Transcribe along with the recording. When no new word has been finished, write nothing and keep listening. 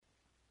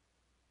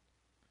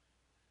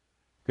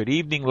Good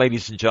evening,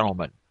 ladies and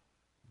gentlemen.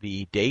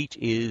 The date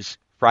is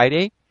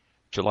Friday,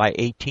 July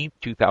 18th,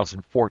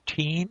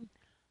 2014. I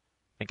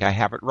think I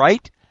have it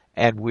right.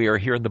 And we are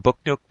here in the Book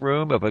Nook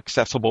room of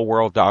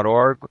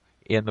accessibleworld.org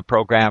in the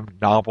program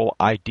Novel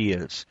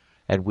Ideas.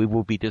 And we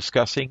will be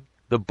discussing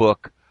the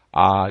book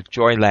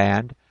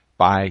Joyland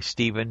by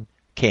Stephen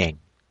King.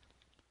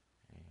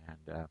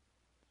 And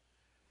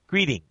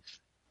greetings.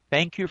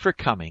 Thank you for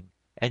coming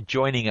and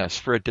joining us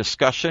for a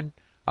discussion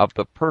of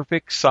the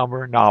perfect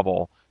summer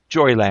novel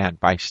Joyland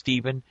by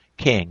Stephen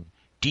King,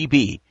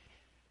 DB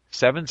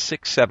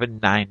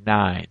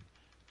 76799,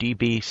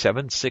 DB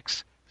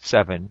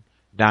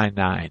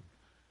 76799.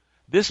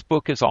 This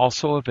book is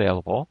also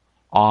available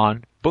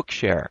on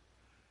Bookshare.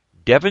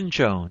 Devin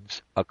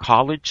Jones, a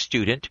college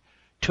student,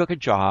 took a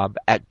job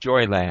at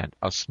Joyland,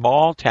 a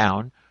small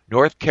town,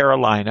 North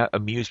Carolina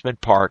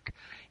amusement park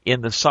in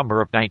the summer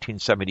of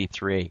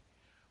 1973.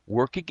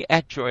 Working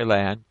at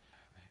Joyland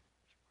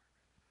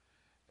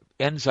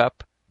ends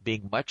up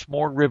being much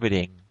more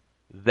riveting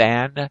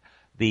than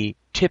the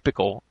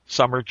typical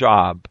summer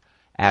job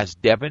as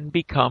Devin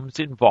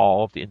becomes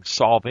involved in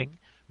solving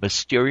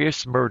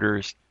mysterious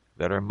murders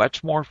that are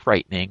much more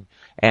frightening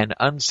and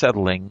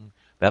unsettling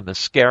than the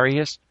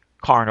scariest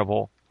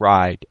carnival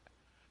ride.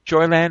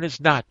 Joyland is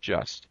not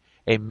just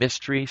a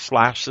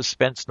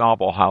mystery/suspense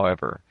novel,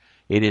 however.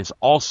 It is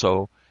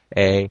also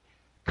a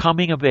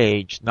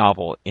coming-of-age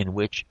novel in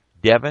which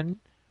Devin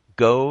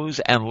goes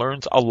and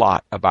learns a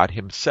lot about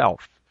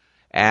himself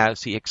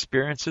as he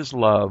experiences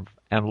love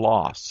and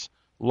loss,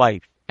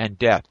 life and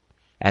death,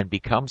 and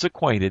becomes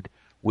acquainted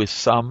with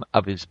some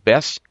of his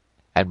best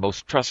and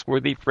most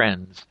trustworthy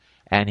friends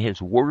and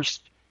his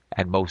worst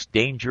and most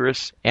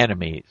dangerous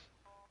enemies.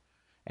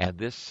 And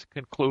this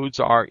concludes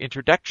our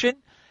introduction,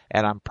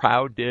 and I'm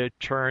proud to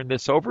turn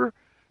this over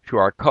to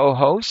our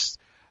co-hosts,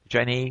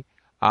 Jenny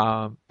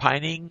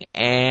Pining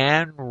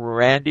and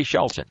Randy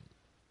Shelton.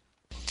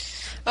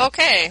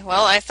 Okay,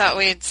 well, I thought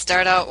we'd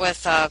start out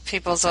with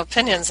people's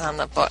opinions on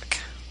the book.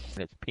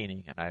 It's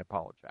Pining, and I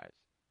apologize.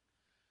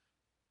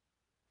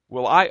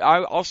 Well,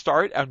 I'll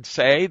start and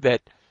say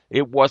that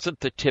it wasn't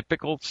the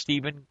typical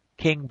Stephen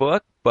King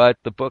book, but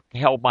the book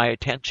held my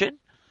attention.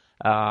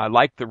 I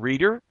liked the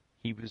reader.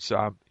 He was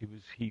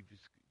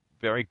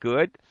very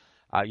good.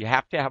 You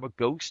have to have a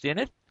ghost in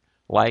it,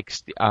 like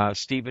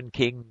Stephen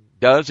King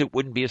does. It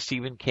wouldn't be a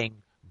Stephen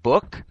King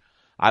book.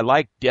 I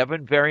liked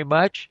Devin very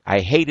much. I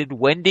hated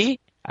Wendy.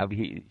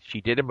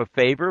 She did him a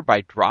favor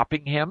by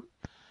dropping him,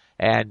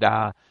 and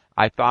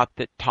I thought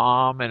that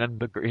Tom and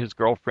his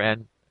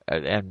girlfriend,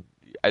 and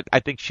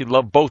I think she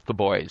loved both the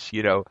boys.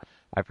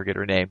 I forget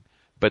her name,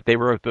 but they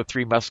were the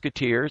Three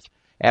Musketeers.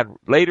 And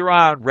later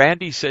on,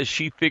 Randy says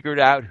she figured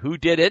out who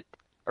did it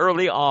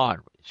early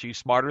on. She's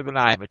smarter than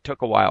I am. It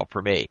took a while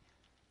for me.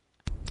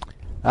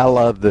 I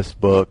love this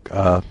book.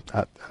 I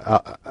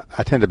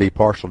tend to be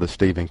partial to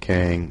Stephen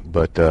King,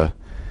 but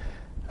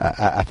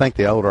I think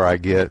the older I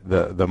get,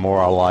 the more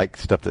I like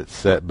stuff that's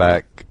set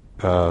back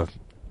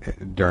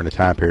during the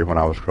time period when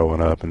I was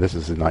growing up, and this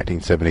is in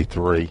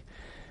 1973.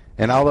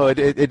 And although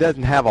it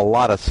doesn't have a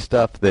lot of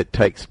stuff that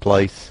takes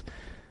place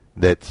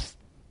that's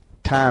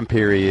time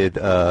period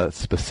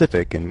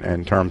specific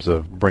in terms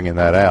of bringing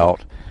that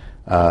out,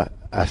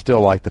 I still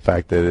like the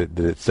fact that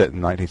it's set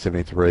in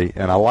 1973,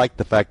 and I like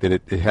the fact that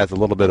it has a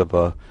little bit of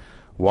a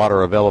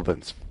Water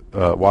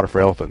for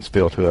Elephants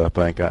feel to it, I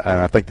think. And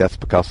I think that's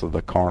because of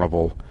the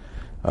carnival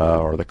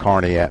or the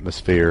carny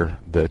atmosphere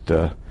that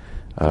the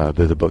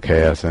book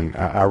has, and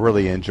I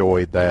really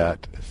enjoyed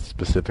that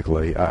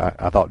specifically.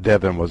 I thought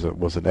Devin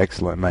was an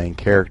excellent main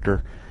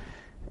character,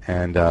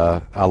 and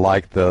I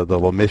liked the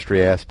little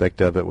mystery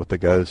aspect of it with the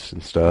ghosts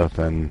and stuff,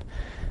 and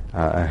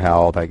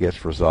how all that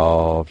gets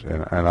resolved,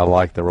 and I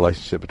liked the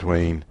relationship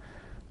between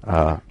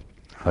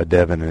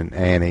Devin and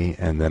Annie,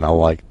 and then I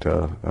liked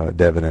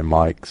Devin and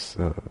Mike's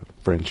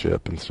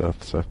friendship and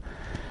stuff. So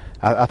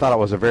I thought it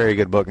was a very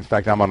good book. In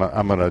fact, I'm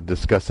gonna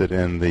discuss it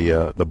in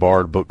the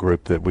Bard book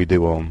group that we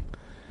do on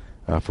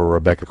for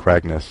Rebecca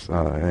Cragness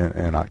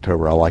in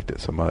October. I liked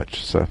it so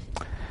much. So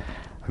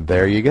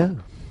there you go.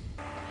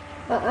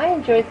 I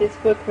enjoyed this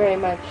book very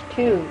much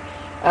too.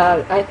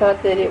 I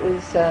thought that it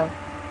was a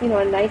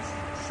nice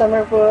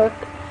summer book.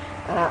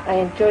 I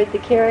enjoyed the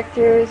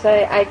characters.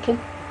 I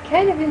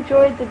kind of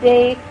enjoyed the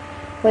day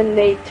when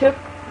they took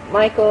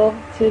Michael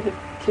to the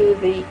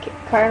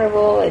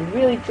carnival and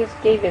really just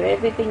gave him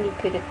everything he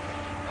could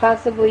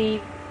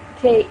possibly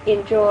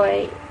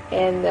enjoy,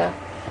 and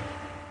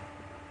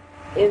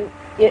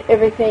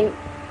everything,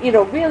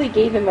 really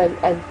gave him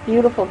a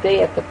beautiful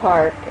day at the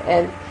park.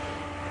 And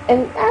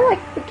I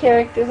liked the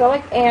characters. I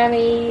liked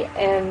Annie,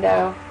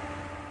 and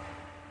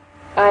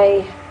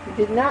I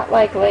did not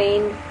like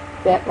Lane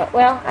that much.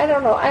 Well, I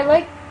don't know.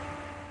 I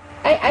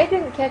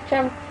didn't catch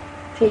on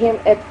to him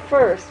at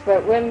first,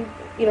 but when,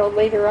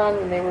 later on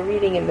when they were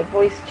reading and the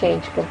voice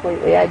changed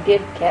completely, I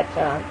did catch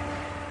on.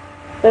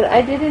 But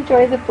I did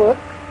enjoy the book,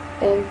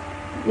 and,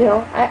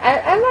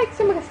 I like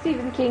some of the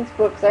Stephen King's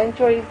books. I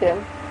enjoyed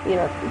them,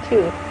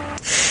 too.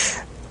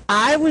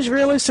 I was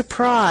really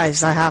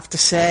surprised, I have to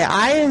say.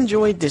 I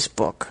enjoyed this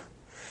book.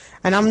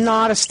 And I'm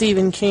not a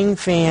Stephen King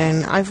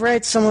fan. I've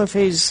read some of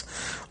his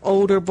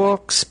older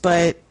books,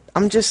 but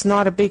I'm just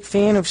not a big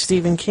fan of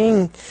Stephen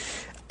King.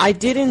 I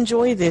did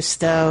enjoy this,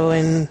 though,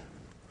 and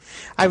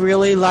I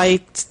really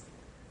liked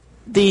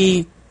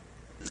the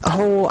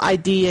whole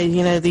idea,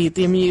 you know,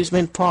 the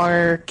amusement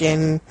park,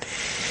 and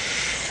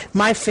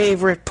my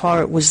favorite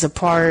part was the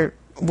part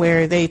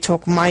where they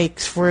took Mike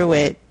through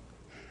it,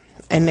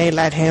 and they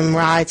let him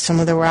ride some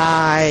of the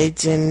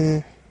rides,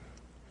 and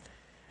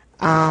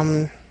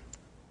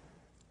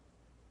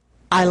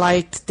I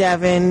liked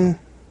Devin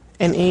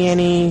and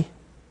Annie.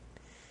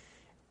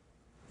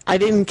 I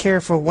didn't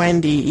care for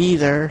Wendy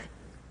either.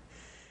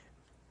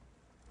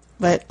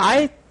 But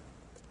I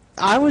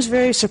was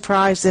very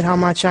surprised at how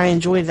much I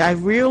enjoyed it. I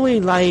really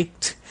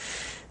liked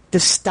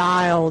the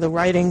style, the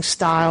writing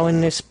style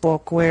in this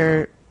book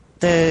where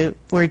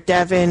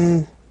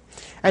Devin,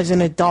 as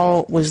an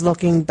adult, was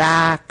looking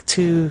back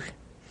to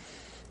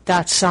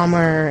that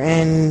summer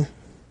and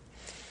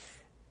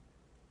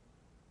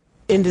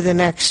into the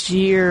next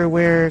year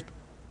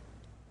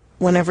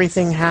when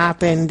everything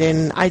happened,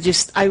 and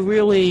I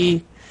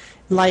really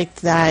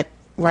liked that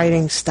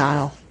writing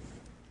style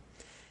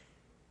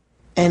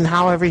and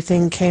how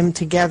everything came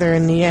together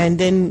in the end.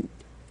 And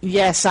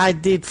yes, I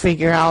did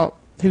figure out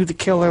who the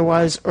killer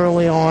was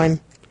early on.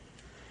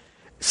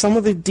 Some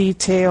of the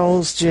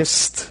details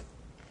just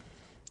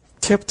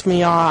tipped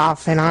me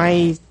off, and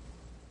I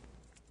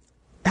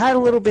had a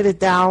little bit of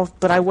doubt,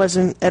 but I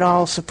wasn't at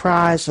all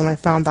surprised when I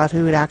found out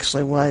who it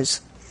actually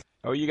was.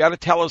 Oh, you got to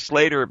tell us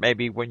later,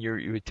 maybe, when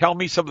you tell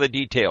me some of the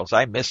details.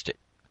 I missed it.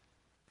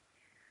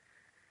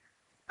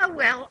 Oh,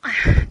 well,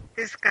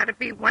 there's got to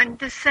be one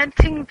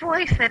dissenting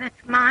voice, and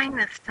it's mine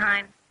this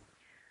time.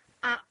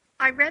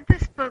 I read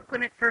this book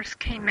when it first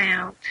came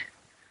out.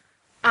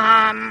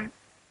 I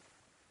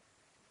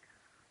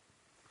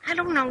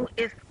don't know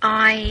if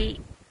I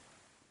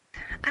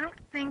don't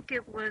think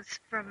it was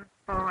from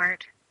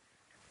Bard.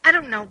 I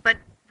don't know, but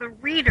the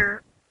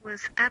reader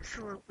was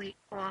absolutely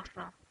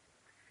awful.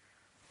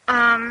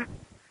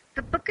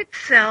 The book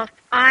itself,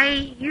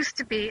 I used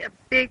to be a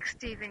big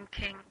Stephen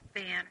King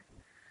fan.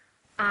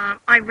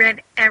 I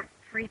read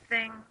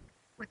everything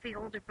with the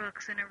older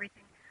books and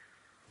everything.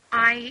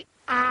 I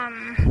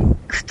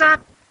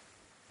stopped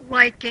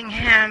liking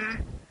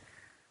him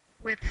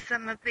with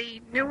some of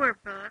the newer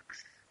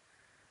books.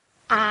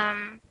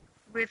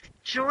 With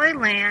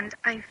Joyland,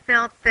 I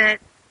felt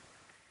that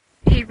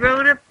he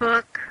wrote a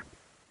book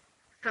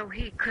so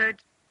he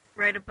could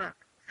write a book,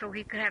 so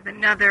he could have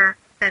another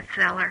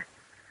bestseller.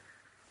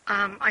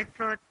 I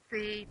thought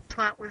the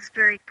plot was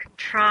very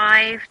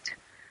contrived.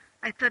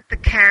 I thought the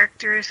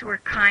characters were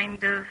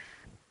kind of,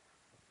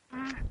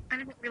 I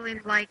didn't really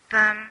like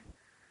them.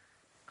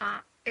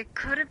 It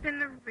could have been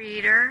the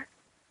reader.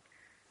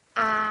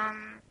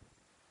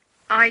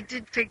 I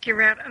did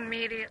figure out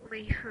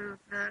immediately who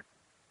the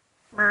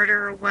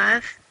murderer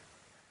was.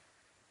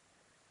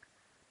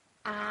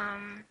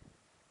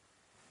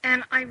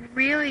 And I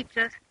really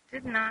just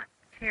did not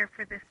care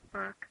for this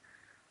book.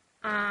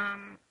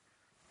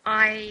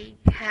 I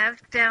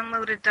have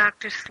downloaded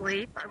Dr.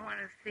 Sleep. I want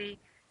to see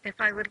if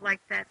I would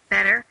like that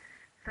better.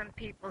 Some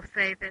people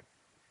say that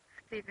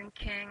Stephen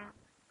King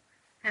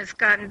has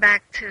gotten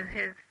back to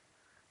his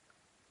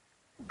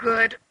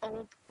good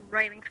old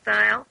writing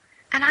style.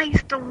 And I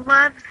used to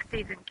love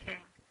Stephen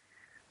King.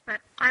 But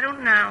I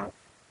don't know.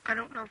 I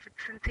don't know if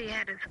it's since he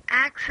had his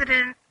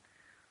accident.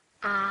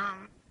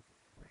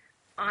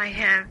 I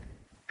have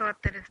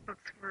thought that his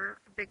books were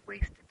a big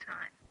waste of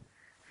time.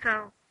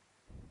 So,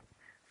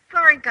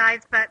 sorry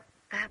guys, but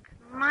that's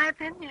my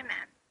opinion,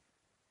 and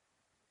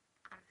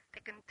I'm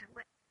sticking to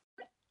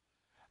it.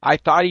 I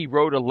thought he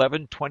wrote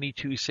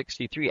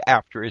 11/22/63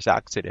 after his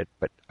accident,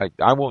 but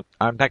I'm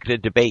not going to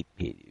debate.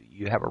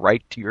 You have a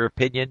right to your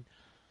opinion.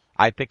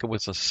 I think it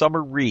was a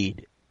summer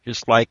read,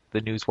 just like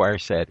the Newswire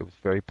said. It was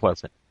very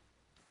pleasant.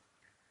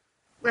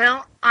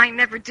 Well, I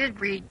never did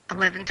read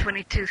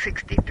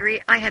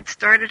 11/22/63. I had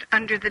started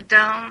Under the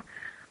Dome.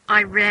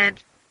 I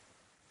read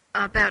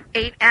about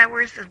 8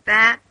 hours of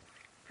that.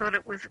 Thought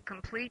it was a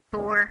complete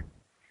bore.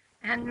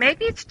 And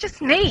maybe it's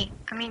just me.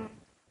 I mean,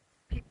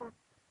 people,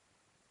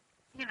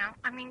 you know,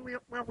 I mean,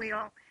 we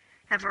all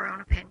have our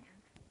own opinions.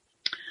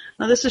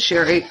 Now, this is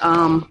Sherry.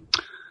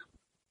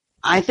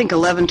 I think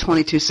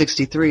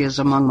 11/22/63 is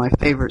among my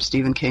favorite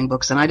Stephen King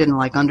books, and I didn't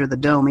like Under the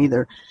Dome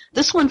either.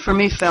 This one, for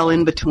me, fell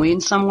in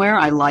between somewhere.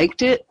 I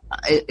liked it.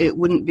 It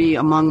wouldn't be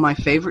among my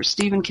favorite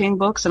Stephen King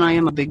books, and I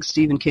am a big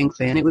Stephen King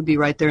fan. It would be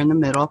right there in the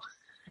middle.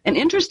 And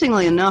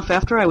interestingly enough,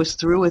 after I was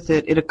through with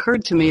it, it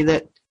occurred to me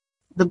that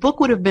the book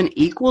would have been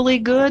equally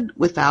good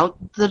without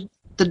the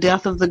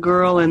death of the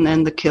girl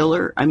and the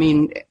killer. I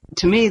mean,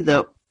 to me,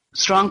 the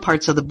strong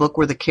parts of the book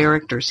were the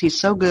characters. He's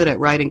so good at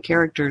writing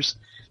characters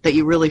that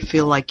you really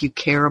feel like you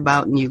care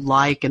about and you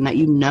like, and that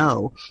you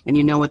know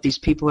what these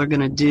people are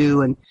going to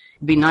do, and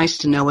it'd be nice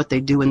to know what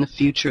they do in the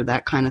future,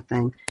 that kind of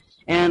thing.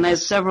 And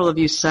as several of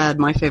you said,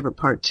 my favorite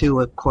part, too,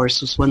 of course,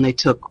 was when they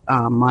took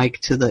Mike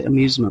to the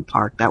amusement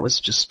park. That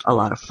was just a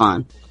lot of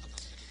fun.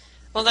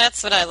 Well,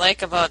 that's what I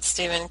like about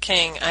Stephen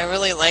King. I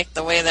really like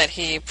the way that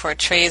he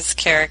portrays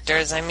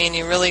characters. I mean,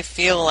 you really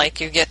feel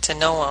like you get to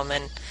know them,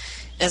 and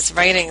his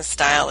writing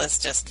style is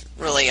just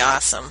really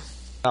awesome.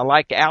 I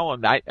like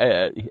Alan.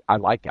 I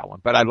like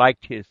Alan, but I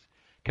liked his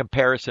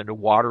comparison to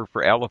Water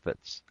for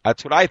Elephants.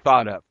 That's what I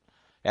thought of.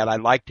 And I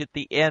liked at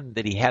the end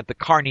that he had the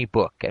Carney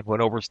book and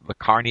went over the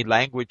Carney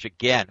language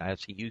again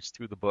as he used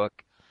through the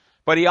book.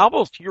 But he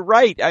almost, you're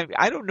right,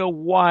 I don't know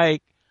why,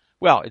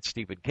 well, it's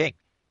Stephen King.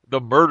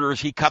 The murders,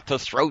 he cut the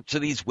throats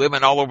of these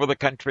women all over the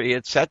country,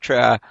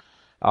 etc.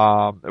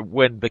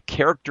 When the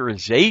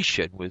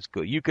characterization was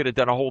good, you could have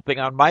done a whole thing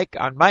on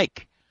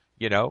Mike,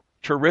 you know,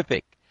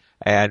 terrific.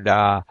 And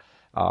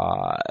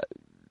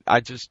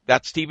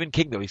that's Stephen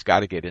King though. He's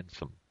got to get in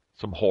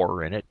some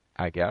horror in it,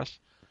 I guess.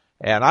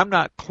 And I'm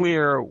not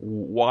clear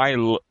why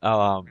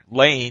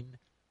Lane,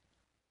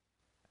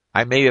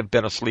 I may have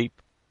been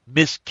asleep,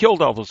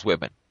 killed all those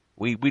women.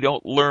 We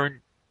don't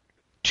learn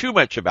too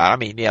much about it. I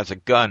mean, he has a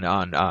gun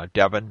on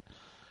Devon,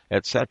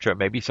 etc.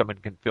 Maybe someone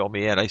can fill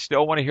me in. I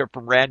still want to hear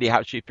from Randy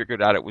how she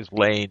figured out it was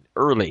Lane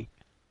early.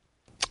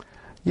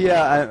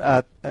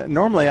 Yeah,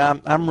 normally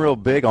I'm real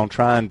big on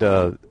trying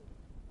to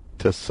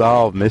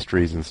solve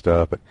mysteries and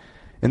stuff, but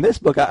in this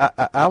book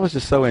I was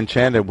just so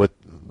enchanted with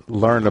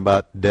learning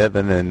about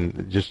Devon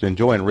and just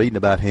enjoying reading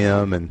about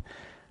him and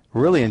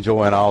really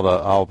enjoying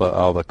all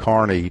the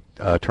Carney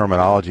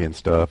terminology and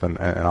stuff and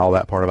all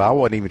that part of it. I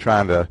wasn't even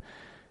trying to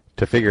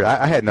figure.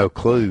 I had no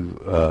clue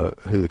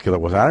who the killer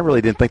was. I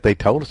really didn't think they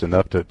told us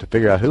enough to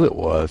figure out who it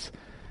was,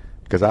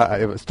 because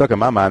it was stuck in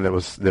my mind that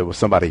was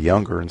somebody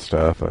younger and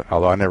stuff.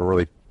 Although I never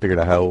really figured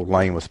out how old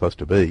Lane was supposed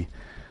to be,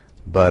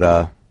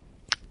 but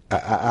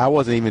I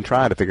wasn't even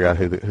trying to figure out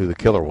who the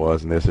killer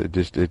was in this. It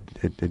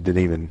didn't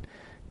even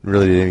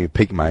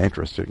pique my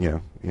interest.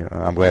 You know,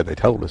 I'm glad they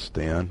told us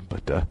then,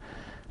 but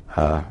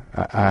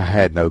I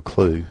had no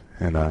clue,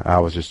 and I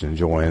was just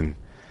enjoying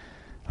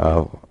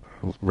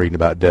reading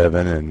about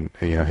Devon and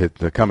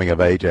the coming of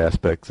age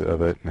aspects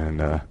of it, and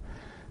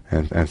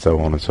so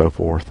on and so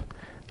forth.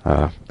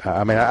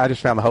 I mean, I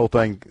just found the whole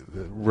thing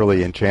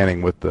really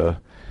enchanting with the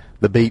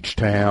beach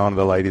town,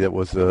 the lady that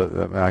was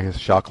I guess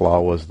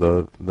Shocklaw was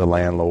the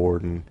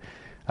landlord, and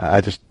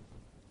I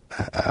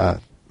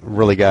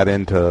really got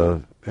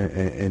into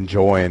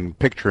enjoying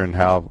picturing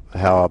how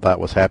that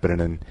was happening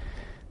and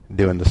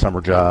doing the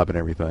summer job and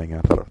everything.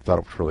 I thought it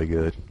was really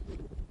good.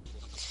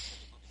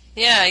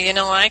 Yeah,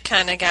 I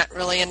kind of got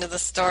really into the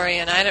story,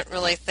 and I didn't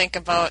really think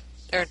about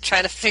or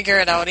try to figure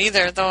it out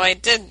either, though I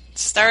did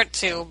start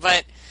to,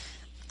 but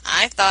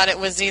I thought it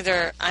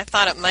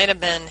might have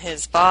been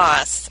his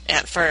boss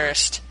at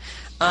first.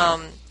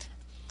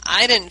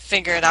 I didn't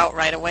figure it out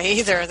right away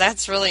either.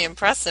 That's really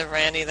impressive,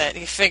 Randy, that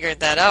he figured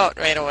that out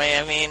right away.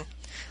 I mean,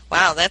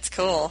 wow, that's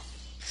cool.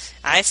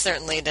 I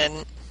certainly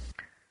didn't.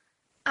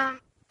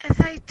 As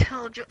I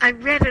told you, I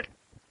read it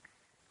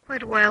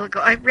quite a while ago.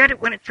 I read it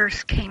when it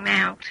first came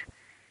out.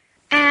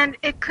 And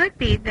it could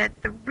be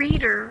that the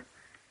reader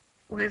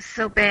was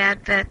so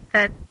bad that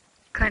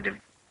kind of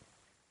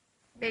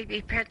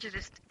maybe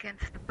prejudiced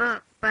against the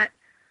book. But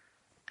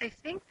I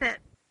think that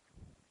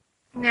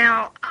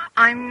now,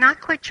 I'm not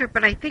quite sure,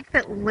 but I think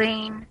that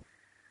Lane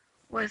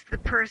was the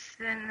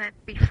person that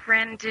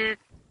befriended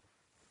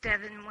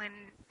Devon when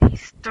he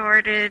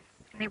started,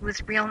 and he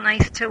was real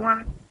nice to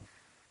him.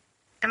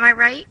 Am I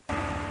right?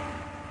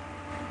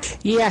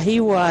 Yeah, he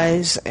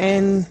was,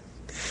 and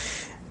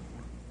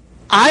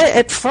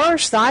at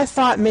first I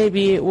thought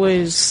maybe it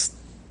was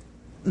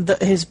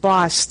his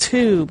boss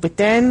too, but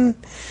then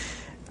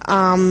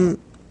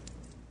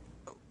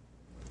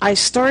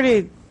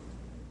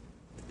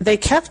they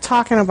kept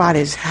talking about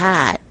his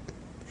hat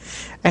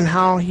and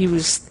how he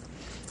was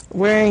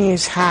wearing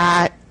his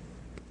hat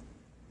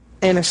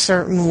in a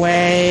certain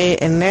way,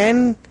 and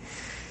then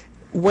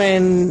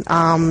when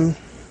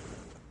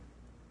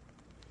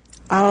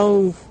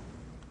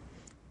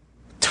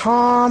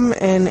Tom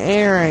and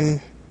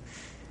Aaron,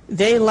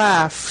 they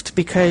left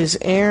because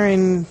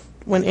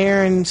when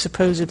Aaron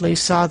supposedly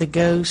saw the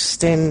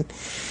ghost, and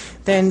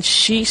then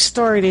she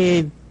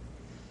started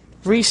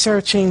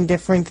researching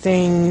different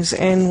things,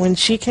 and when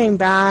she came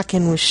back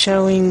and was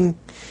showing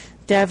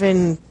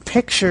Devon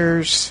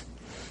pictures,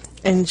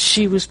 and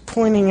she was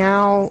pointing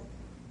out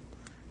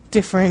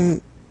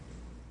different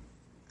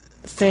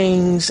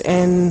things,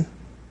 and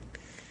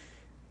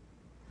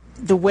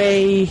the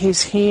way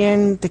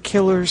the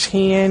killer's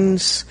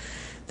hands,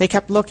 they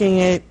kept looking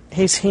at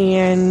his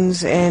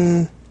hands,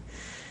 and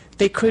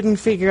they couldn't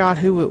figure out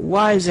who it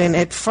was. And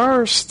at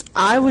first,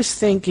 I was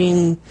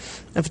thinking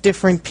of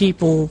different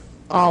people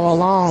all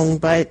along,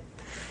 but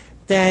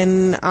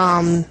then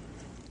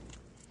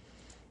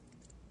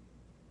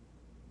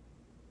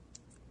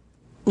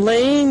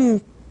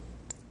Lane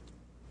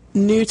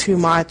knew too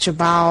much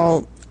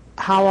about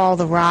how all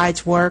the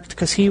rides worked,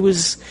 because he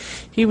was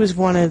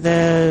one of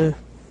the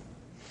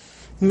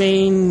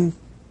main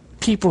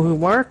people who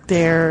worked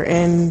there,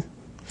 and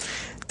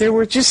there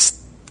were just,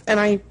 and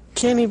I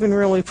can't even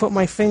really put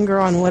my finger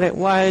on what it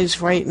was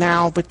right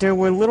now, but there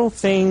were little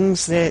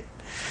things that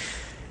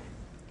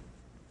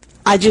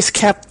I just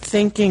kept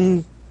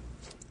thinking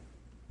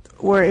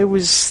where it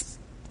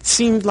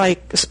seemed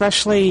like,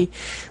 especially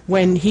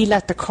when he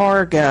let the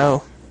car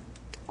go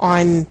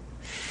on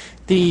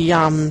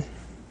the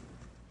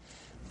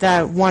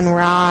that one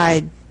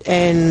ride,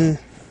 and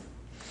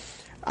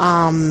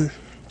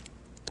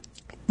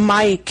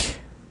Mike,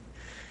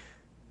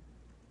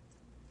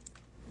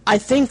 I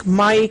think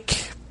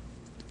Mike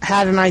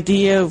had an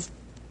idea of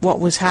what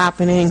was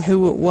happening,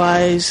 who it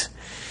was,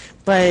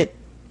 but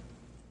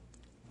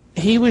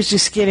he was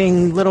just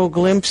getting little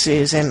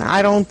glimpses, and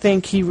I don't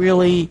think he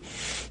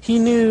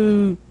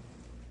knew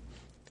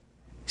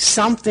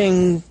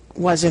something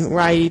wasn't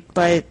right,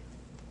 but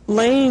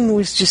Lane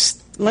was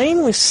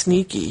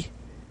sneaky.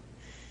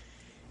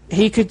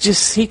 He could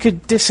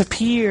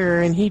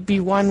disappear, and he'd be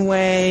one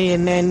way,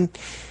 and then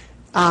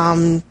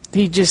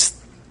he just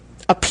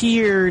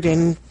appeared,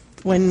 and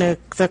when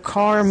the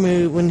car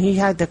moved, when he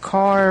had the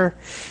car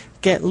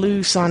get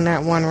loose on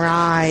that one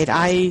ride,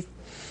 I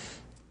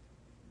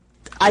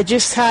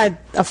just had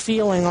a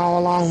feeling all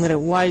along that it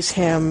was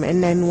him,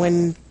 and then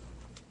when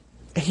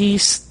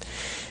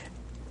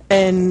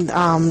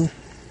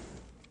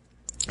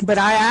but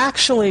I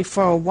actually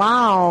for a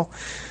while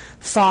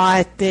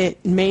thought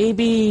that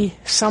maybe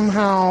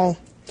somehow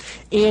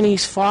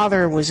Annie's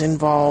father was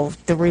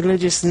involved, the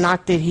religious,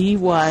 not that he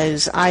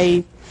was.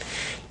 I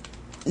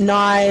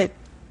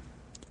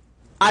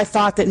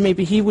thought that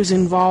maybe he was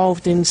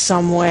involved in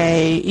some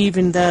way,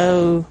 even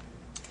though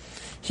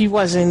he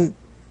wasn't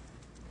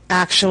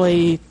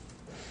actually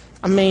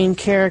a main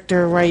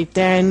character right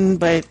then,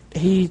 but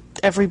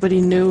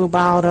everybody knew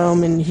about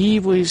him, and he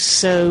was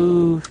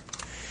so,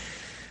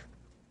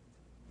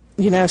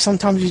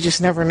 sometimes you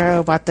just never know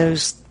about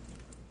that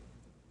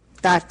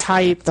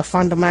type, the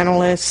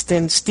fundamentalist.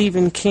 And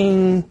Stephen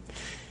King,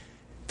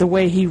 the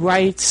way he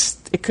writes,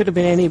 it could have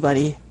been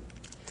anybody.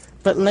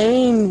 But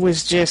Lane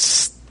was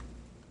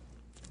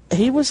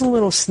he was a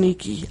little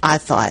sneaky, I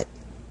thought.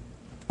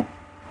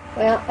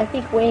 Well, I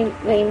think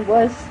Lane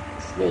was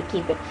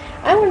sneaky, but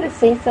I want to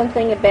say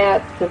something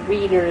about the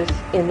readers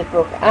in the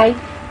book. I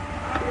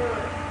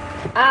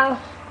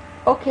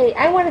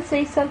want to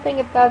say something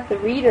about the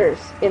readers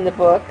in the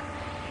book,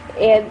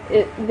 and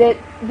that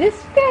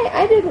this guy,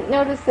 I didn't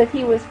notice that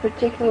he was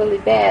particularly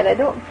bad. I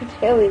don't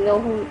particularly know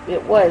who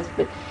it was,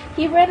 but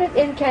he read it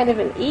in kind of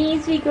an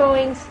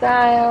easygoing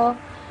style.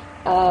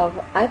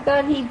 I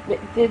thought he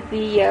did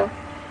the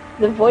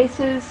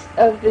voices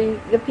of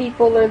the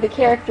people, or the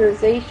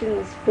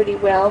characterizations, pretty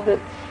well. But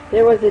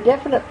there was a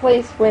definite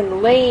place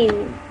when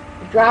Lane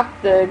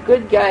dropped the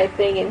good guy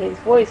thing, and his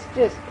voice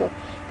just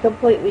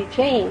completely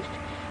changed.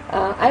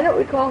 I don't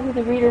recall who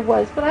the reader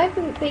was, but I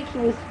didn't think he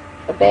was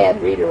a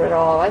bad reader at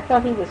all. I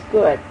thought he was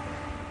good.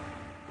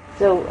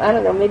 So, I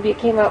don't know, maybe it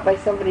came out by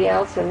somebody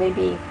else, or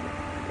maybe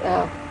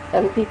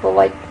other people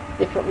like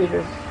different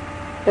readers.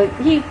 But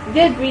he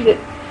did read it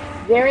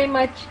very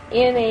much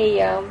in a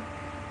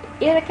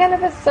kind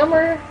of a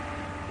summer,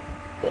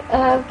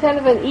 kind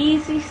of an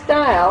easy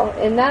style,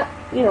 and not,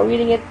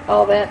 reading it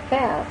all that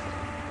fast.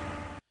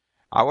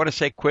 I want to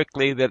say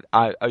quickly that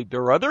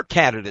there are other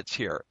candidates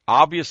here.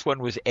 Obvious one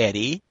was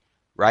Eddie,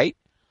 right?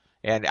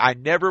 And I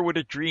never would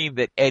have dreamed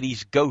that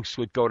Eddie's ghost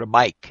would go to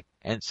Mike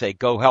and say,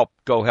 go help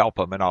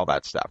him, and all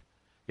that stuff.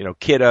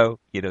 Kiddo,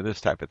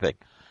 this type of thing.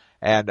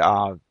 And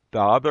the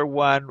other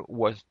one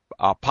was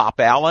Pop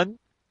Allen.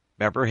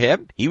 Remember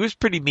him? He was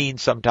pretty mean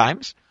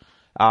sometimes.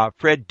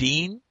 Fred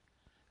Dean.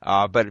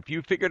 But if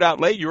you figured out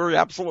late, you were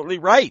absolutely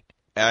right.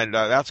 And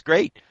that's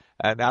great.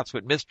 And that's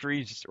what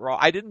mysteries are all.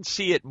 I didn't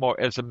see it more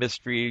as a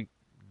mystery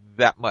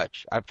that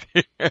much.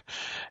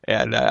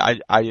 And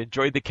I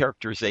enjoyed the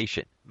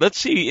characterization. Let's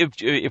see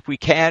if we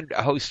can,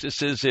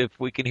 hostesses, if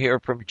we can hear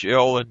from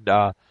Jill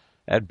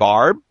and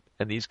Barb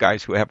and these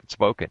guys who haven't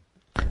spoken.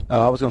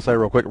 I was going to say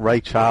real quick,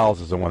 Ray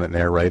Childs is the one that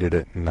narrated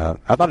it, and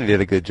I thought he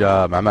did a good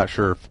job. I'm not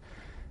sure if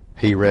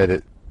he read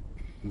it,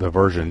 the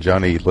version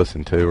Johnny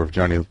listened to, or if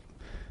Johnny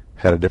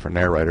had a different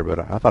narrator, but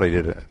I thought he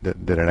did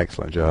an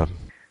excellent job.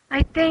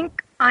 I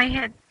think I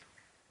had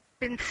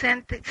been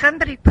sent that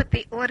somebody put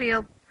the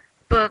audio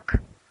book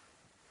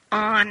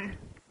on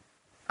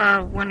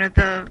one of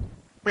the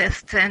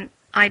lists, and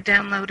I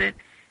downloaded,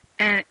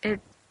 and it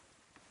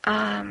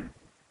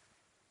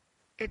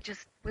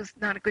just was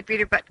not a good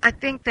reader. But I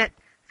think that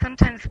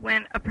sometimes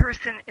when a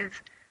person is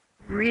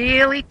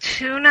really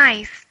too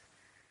nice,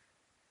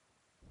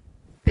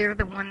 they're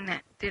the one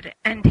that did it.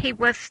 And he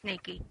was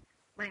sneaky.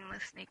 Lane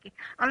was sneaky.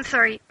 I'm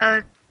sorry.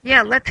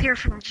 Let's hear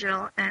from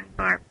Jill and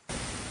Barb.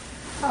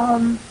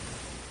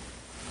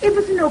 It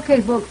was an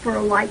okay book for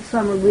a light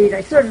summer read.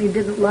 I certainly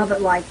didn't love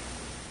it like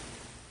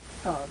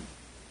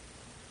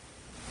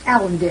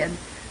Alan did.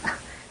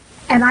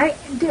 And I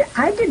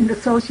didn't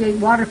associate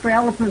Water for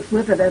Elephants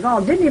with it at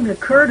all. It didn't even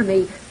occur to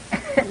me.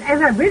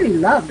 And I really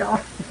loved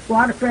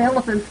Water for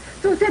Elephants.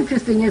 So it's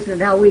interesting,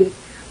 isn't it, how we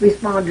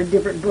respond to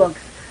different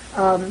books.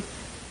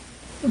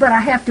 But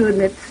I have to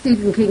admit,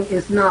 Stephen King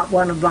is not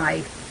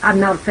I'm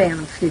not a fan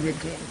of Stephen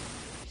King.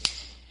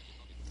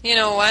 You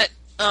know what?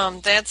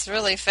 That's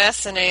really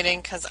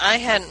fascinating because I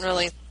hadn't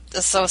really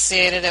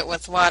associated it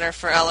with Water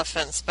for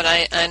Elephants, but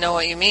I know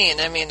what you mean.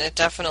 I mean, it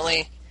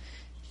definitely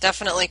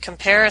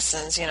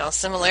comparisons,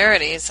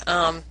 similarities.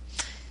 Well,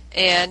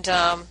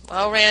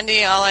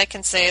 Randy, all I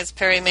can say is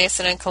Perry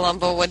Mason and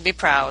Columbo would be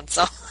proud.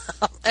 So,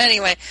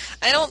 anyway,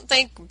 I don't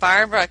think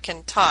Barbara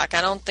can talk.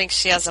 I don't think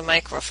she has a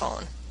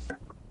microphone.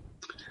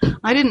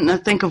 I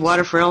didn't think of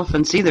Water for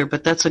Elephants either,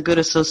 but that's a good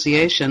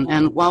association.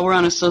 And while we're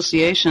on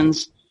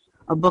associations,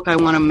 a book I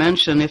want to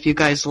mention, if you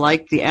guys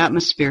like the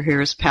atmosphere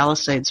here, is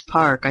Palisades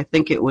Park. I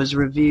think it was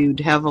reviewed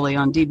heavily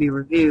on DB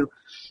Review,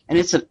 and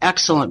it's an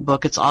excellent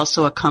book. It's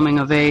also a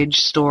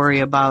coming-of-age story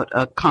about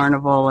a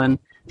carnival and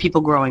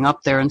people growing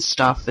up there and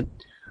stuff.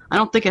 I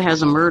don't think it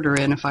has a murder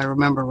in, if I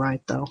remember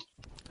right, though.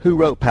 Who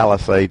wrote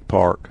Palisade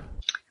Park?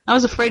 I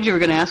was afraid you were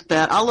going to ask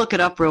that. I'll look it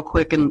up real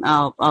quick, and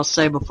I'll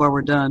say before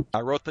we're done.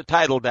 I wrote the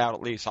title down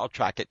at least. I'll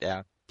track it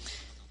down.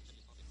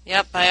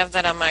 Yep, I have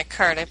that on my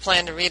card. I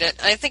plan to read it.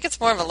 I think it's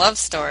more of a love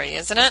story,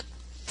 isn't it?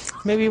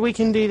 Maybe we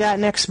can do that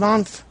next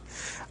month.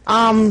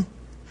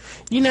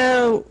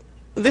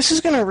 This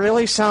is going to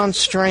really sound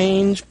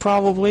strange,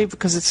 probably,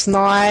 because it's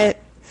not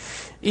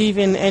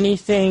even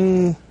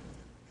anything...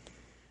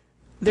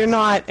 They're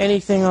not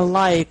anything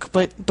alike,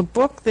 but the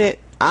book that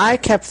I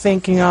kept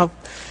thinking of,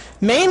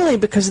 mainly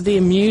because of the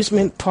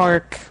amusement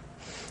park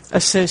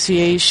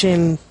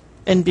association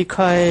and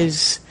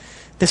because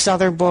this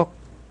other book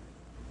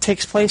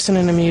takes place in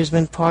an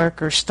amusement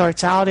park or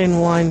starts out in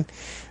one,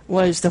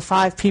 was The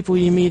 5 People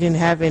You Meet in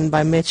Heaven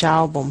by Mitch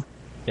Albom.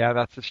 Yeah,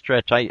 that's a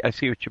stretch. I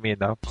see what you mean,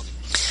 though.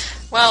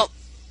 Well,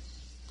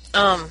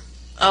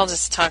 I'll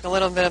just talk a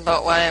little bit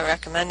about why I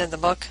recommended the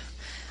book.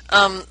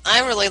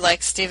 I really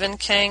like Stephen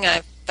King.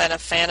 I've been a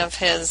fan of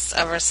his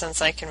ever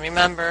since I can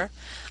remember.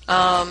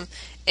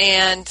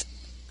 And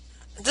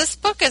this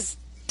book is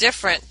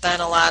different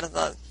than a lot of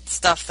the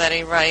stuff that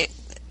he wrote,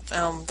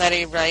 and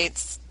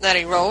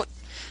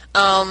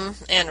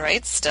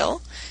writes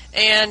still.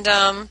 And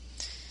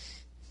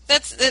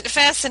it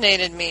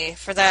fascinated me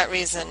for that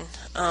reason,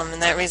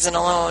 and that reason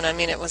alone. I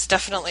mean, it was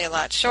definitely a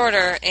lot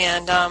shorter,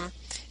 and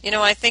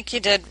I think he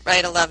did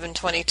write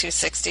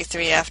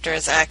 11/22/63 after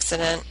his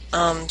accident.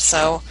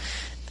 So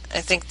I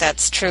think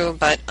that's true,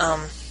 but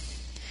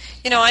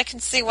I can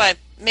see why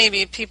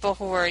maybe people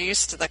who were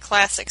used to the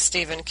classic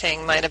Stephen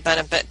King might have been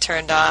a bit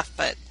turned off,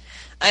 but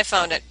I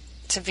found it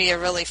to be a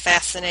really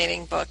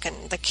fascinating book,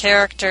 and the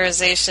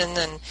characterization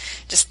and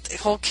just the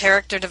whole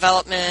character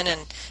development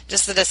and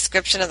just the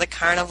description of the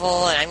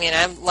carnival. And I mean,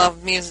 I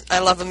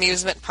love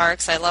amusement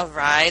parks. I love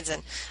rides,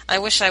 and I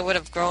wish I would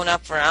have grown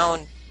up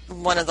around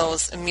one of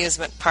those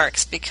amusement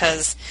parks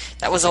because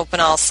that was open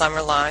all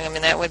summer long. I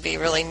mean, that would be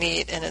really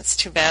neat, and it's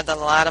too bad that a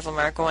lot of them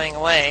are going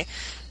away.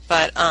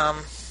 But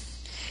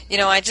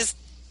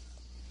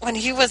when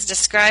he was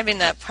describing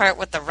that part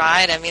with the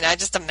ride, I mean, I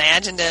just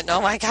imagined it, and oh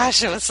my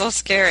gosh, it was so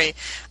scary.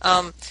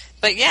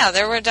 But yeah,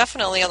 there were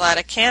definitely a lot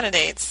of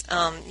candidates.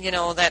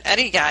 That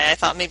Eddie guy, I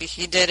thought maybe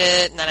he did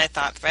it, and then I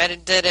thought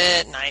Fred did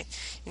it, and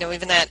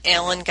even that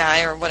Alan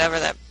guy or whatever,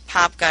 that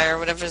Pop guy or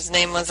whatever his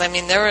name was. I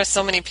mean, there were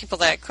so many people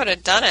that could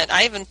have done it.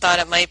 I even thought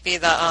it might be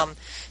the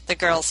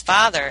girl's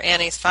father,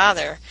 Annie's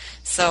father.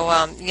 So,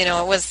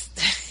 it was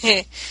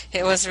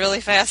it was really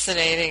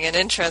fascinating and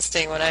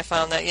interesting when I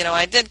found that.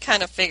 I did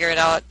kind of figure it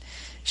out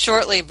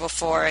shortly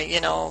before,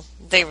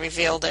 they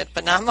revealed it,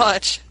 but not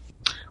much.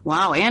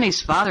 Wow,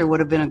 Annie's father would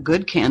have been a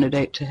good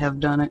candidate to have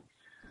done it.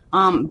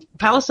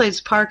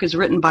 Palisades Park is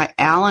written by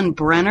Alan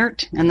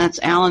Brennert, and that's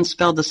Alan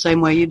spelled the same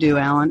way you do,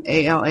 Alan,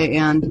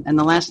 A-L-A-N, and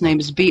the last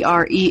name is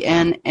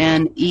B-R-E-N-N-E-R-T,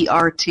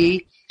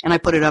 and I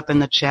put it up in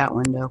the chat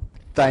window.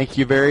 Thank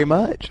you very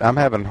much. I'm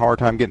having a hard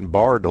time getting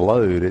Bard to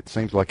load. It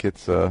seems like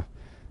it's having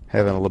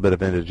a little bit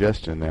of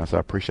indigestion now, so I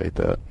appreciate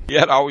that.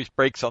 Yeah, it always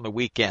breaks on the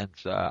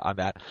weekends on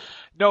that.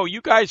 No, you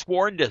guys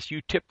warned us.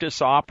 You tipped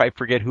us off. I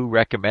forget who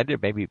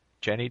recommended. Maybe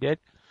Jenny did.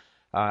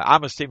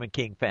 I'm a Stephen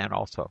King fan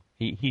also.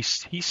 He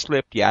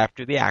slipped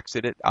after the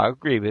accident. I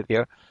agree with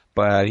you,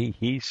 but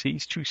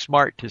he's too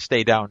smart to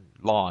stay down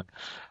long.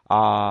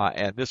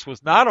 And this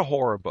was not a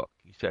horror book.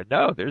 He said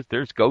no.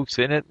 There's ghosts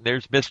in it and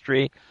there's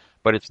mystery,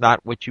 but it's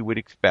not what you would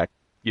expect,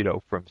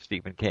 from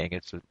Stephen King.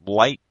 It's a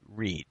light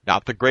read.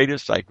 Not the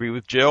greatest. I agree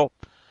with Jill.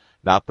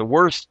 Not the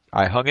worst.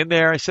 I hung in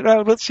there. I said,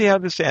 let's see how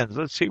this ends.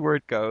 Let's see where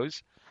it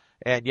goes.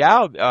 And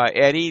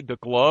Eddie, the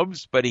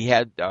gloves, but he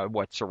had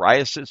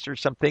psoriasis or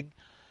something.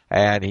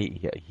 And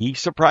he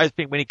surprised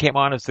me when he came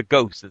on as the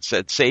ghost and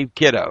said, "Save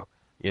kiddo."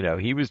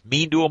 He was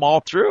mean to him all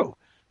through.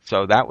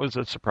 So that was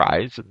a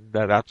surprise, and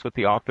that's what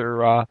the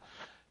author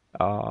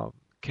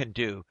can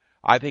do.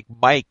 I think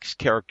Mike's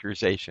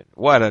characterization,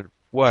 what a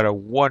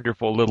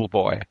wonderful little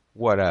boy.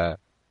 What a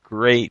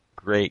great,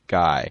 great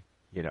guy.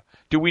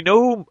 Do we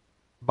know who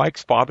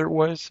Mike's father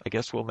was? I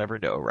guess we'll never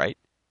know, right?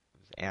 It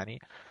was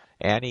Annie.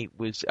 Annie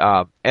was,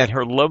 and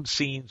her love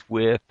scenes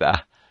with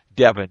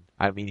Devon.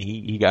 I mean,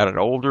 he got an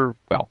older,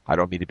 well, I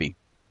don't mean to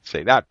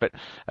say that, but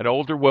an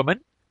older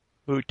woman,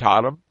 who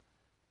taught him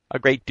a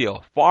great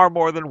deal, far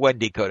more than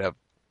Wendy could have.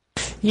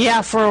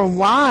 Yeah, for a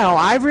while,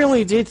 I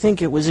really did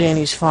think it was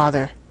Annie's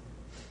father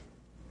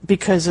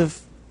because of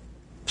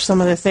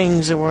some of the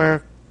things that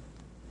were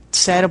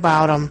said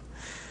about him.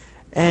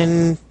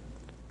 And,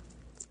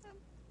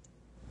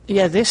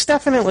 yeah, this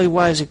definitely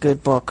was a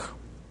good book.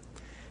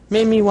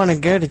 Made me want to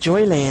go to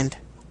Joyland.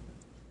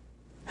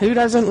 Who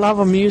doesn't love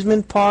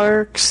amusement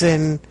parks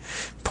and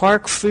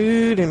park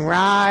food and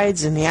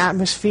rides and the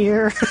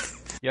atmosphere?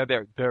 Yeah,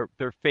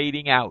 they're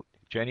fading out.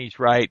 Jenny's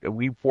right.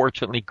 We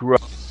fortunately grew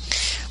up.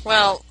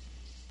 Well,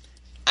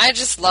 I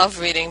just love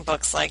reading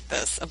books like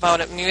this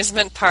about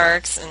amusement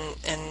parks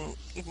and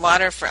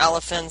water for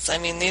elephants. I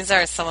mean, these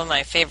are some of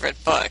my favorite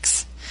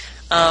books.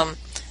 And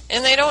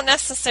they don't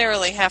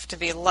necessarily have to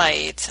be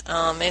light.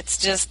 It's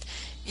just,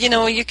 you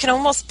know, you can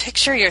almost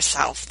picture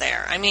yourself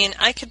there. I mean,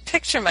 I could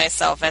picture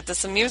myself at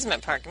this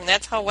amusement park. I mean,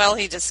 that's how well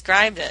he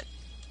described it.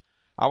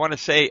 I want to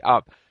say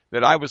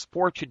that I was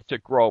fortunate to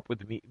grow up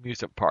with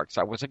amusement parks.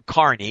 I was in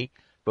Kearney,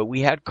 but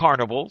we had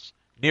carnivals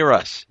near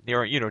us,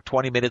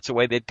 20 minutes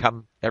away. They'd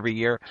come every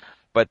year.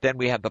 But then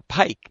we had the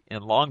Pike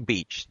in Long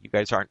Beach. You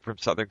guys aren't from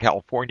Southern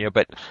California,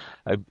 but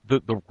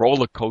the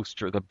roller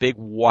coaster, the big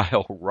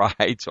wild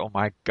rides, oh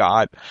my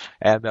God,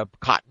 and the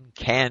cotton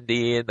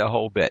candy and the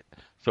whole bit.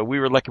 So we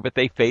were lucky, but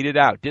they faded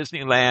out.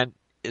 Disneyland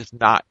is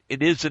not,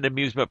 it is an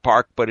amusement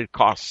park, but it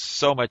costs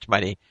so much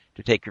money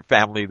to take your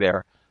family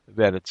there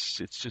that it's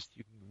just,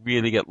 you can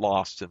really get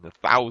lost in the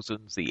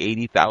thousands, the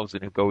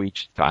 80,000 who go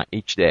each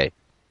day.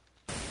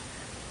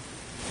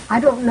 I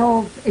don't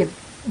know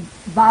if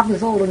Bob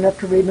is old enough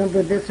to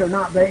remember this or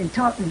not, but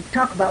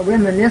talk about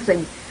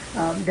reminiscing.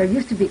 There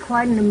used to be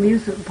quite an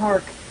amusement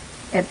park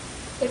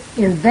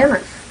in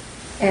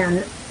Venice,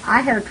 and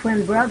I had a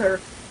twin brother,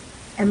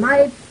 and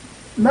my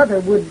mother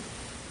would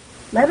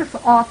let us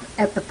off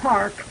at the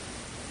park,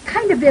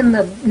 kind of in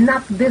the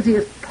not the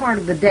busiest part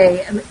of the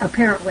day,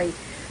 apparently,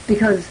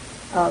 because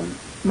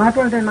my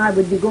brother and I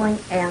would be going,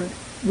 and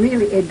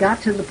really it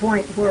got to the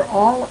point where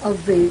all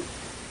of the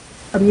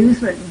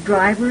amusement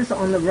drivers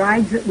on the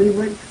rides that we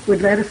would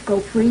let us go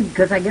free,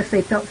 because I guess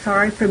they felt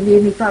sorry for me,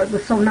 and he thought it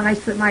was so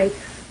nice that my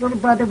little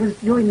brother was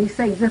doing these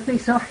things with me,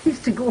 so I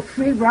used to go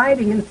free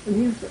riding in the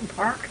amusement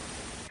park.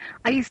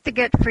 I used to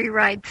get free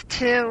rides,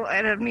 too,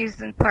 at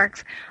amusement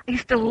parks. I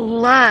used to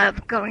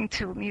love going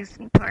to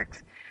amusement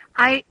parks.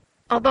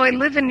 Although I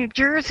live in New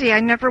Jersey, I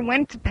never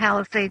went to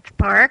Palisades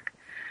Park,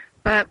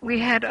 but we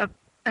had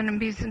an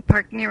amusement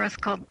park near us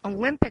called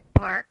Olympic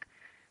Park,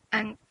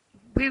 and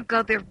we would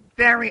go there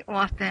very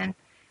often.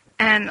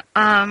 And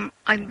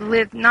I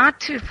lived not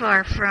too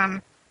far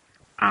from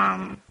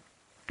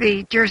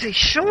the Jersey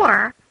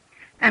Shore,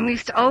 and we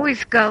used to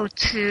always go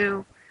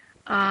to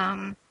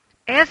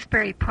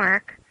Asbury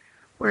Park,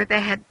 where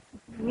they had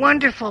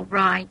wonderful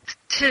rides,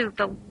 too,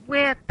 the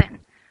whip, and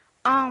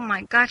oh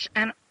my gosh,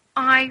 and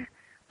I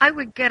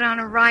would get on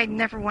a ride and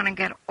never want to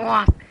get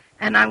off,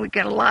 and I would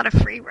get a lot of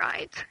free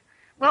rides.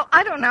 Well,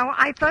 I don't know,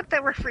 I thought they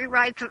were free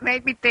rides, but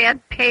maybe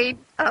Dad paid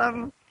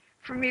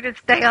for me to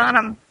stay on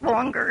them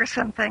longer or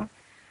something.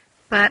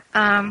 But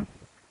I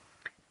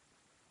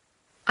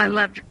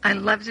loved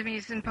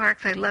amusement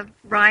parks, I loved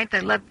rides, I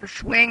loved the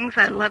swings,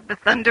 I loved the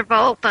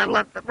Thunderbolt, I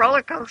loved the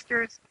roller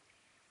coasters.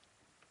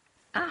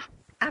 Oh,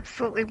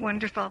 absolutely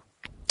wonderful.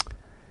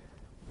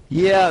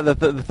 Yeah,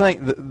 the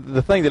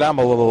thing that I'm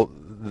a little,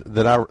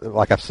 that I,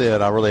 like I've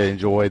said, I really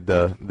enjoyed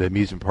the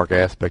amusement park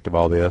aspect of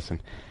all this,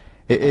 and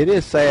it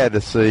is sad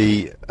to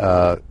see.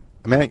 I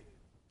mean,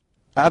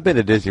 I've been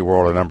to Disney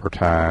World a number of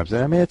times,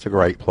 and I mean it's a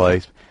great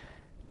place.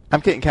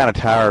 I'm getting kind of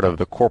tired of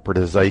the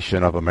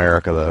corporatization of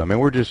America, though. I mean,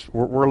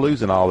 we're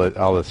losing all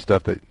this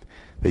stuff that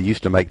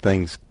used to make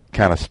things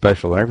kind of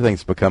special, and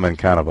everything's becoming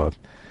kind of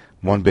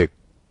one big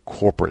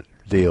corporate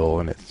deal,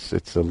 and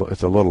it's a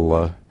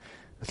little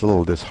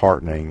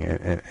disheartening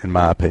in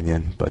my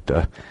opinion.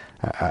 But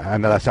I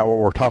know that's not what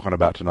we're talking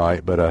about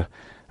tonight. But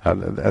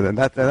and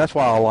that's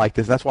why I like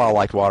this. That's why I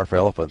liked Water for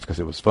Elephants, because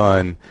it was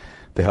fun.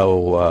 The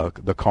whole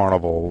the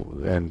carnival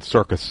and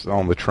circus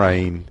on the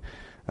train,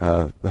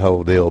 the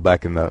whole deal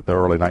back in the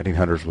early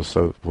 1900s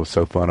was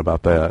so fun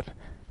about that.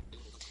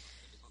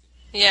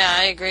 Yeah,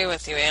 I agree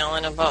with you,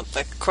 Alan, about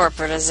the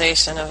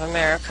corporatization of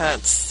America.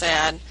 It's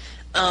sad.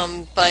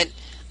 But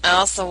I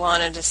also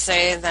wanted to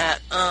say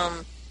that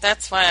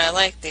that's why I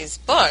like these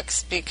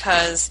books,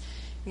 because,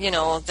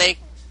 they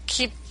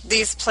keep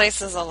these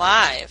places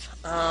alive.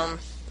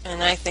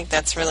 And I think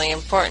that's really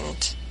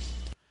important.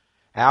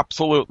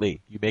 Absolutely.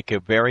 You make a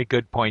very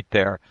good point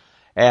there.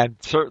 And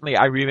certainly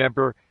I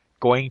remember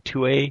going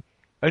to a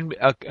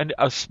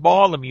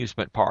small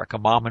amusement park, a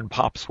mom and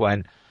pop's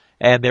one,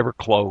 and they were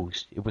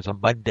closed. It was a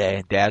Monday,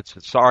 and Dad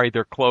said, sorry,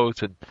 they're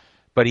closed.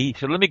 But he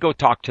said, let me go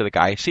talk to the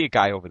guy. I see a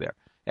guy over there.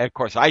 And, of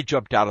course, I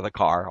jumped out of the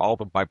car,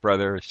 my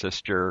brother,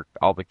 sister,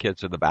 all the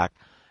kids in the back,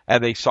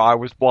 and they saw I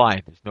was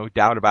blind. There's no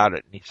doubt about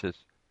it. And he says,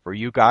 for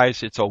you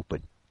guys, it's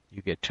open.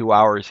 You get 2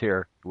 hours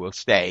here. We'll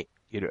stay.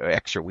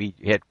 Extra. We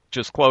had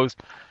just closed,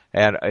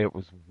 and it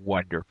was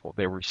wonderful.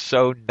 They were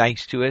so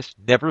nice to us.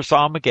 Never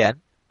saw them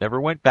again. Never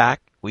went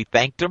back. We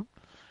thanked them,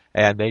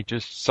 and they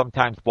just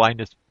sometimes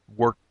blindness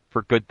worked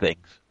for good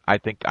things. I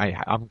think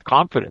I'm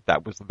confident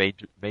that was the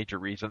major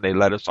reason they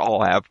let us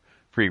all have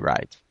free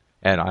rides,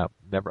 and I'll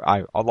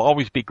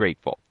always be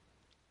grateful.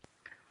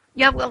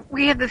 Yeah, well,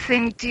 we had the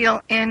same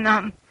deal in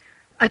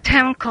a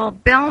town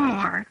called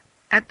Belmar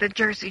at the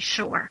Jersey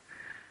Shore.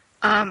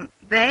 There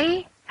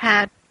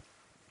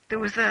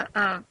was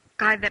a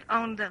guy that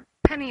owned the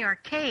Penny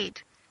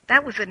Arcade.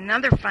 That was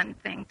another fun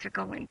thing to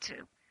go into.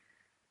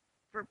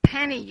 For a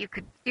penny, you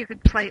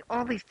could play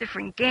all these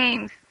different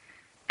games,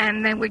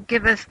 and they would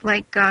give us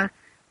like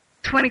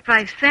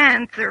 25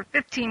 cents or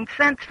 15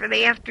 cents for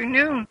the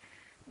afternoon.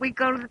 We'd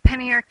go to the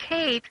Penny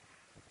Arcade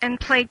and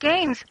play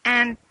games,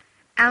 and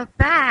out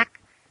back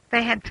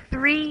they had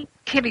 3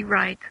 kiddie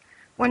rides.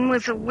 One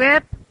was a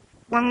whip,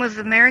 one was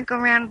a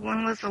merry-go-round,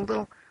 one was a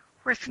little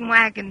horse and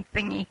wagon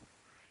thingy.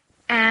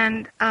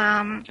 And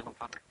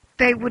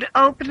they would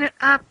open it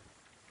up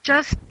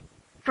just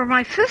for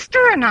my sister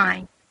and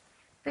I.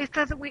 They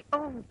thought that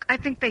I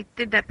think they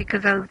did that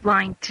because I was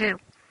blind too.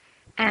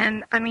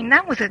 And, I mean,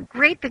 that was a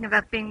great thing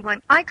about being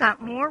blind. I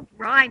got more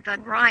rides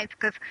on rides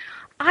because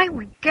I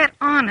would get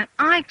on and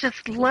I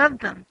just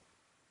loved them.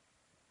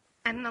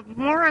 And the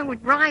more I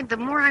would ride, the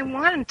more I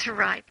wanted to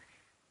ride.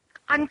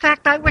 In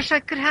fact, I wish I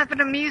could have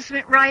an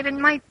amusement ride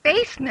in my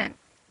basement.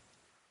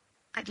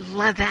 I'd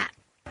love that.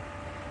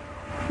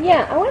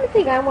 Yeah, one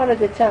thing I wanted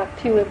to talk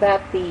too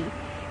about the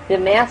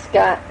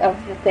mascot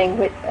of the thing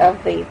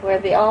where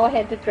they all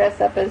had to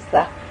dress up as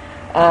the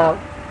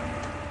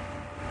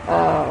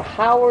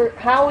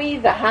Howie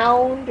the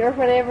Hound or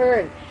whatever,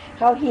 and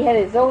how he had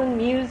his own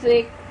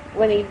music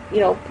when he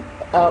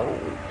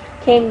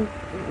came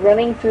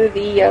running through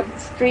the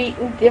street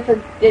and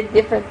did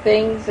different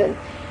things, and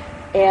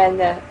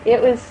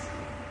it was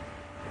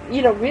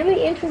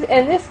really interesting.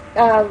 And this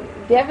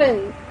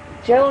Devin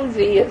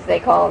Jonesy, as they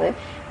called him,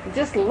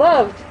 just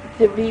loved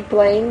to be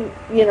playing,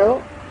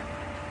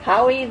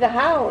 Howie the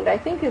Hound. I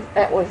think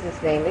that was his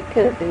name. It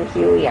could have been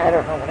Huey. I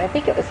don't know, but I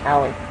think it was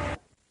Howie.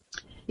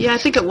 Yeah, I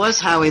think it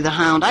was Howie the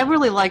Hound. I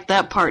really liked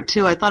that part,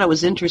 too. I thought it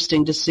was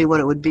interesting to see what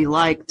it would be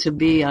like to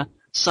be a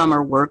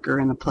summer worker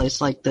in a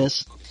place like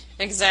this.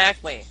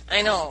 Exactly.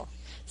 I know.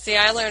 See,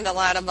 I learned a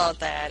lot about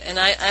that, and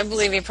I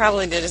believe he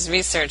probably did his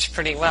research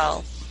pretty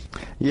well.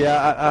 Yeah,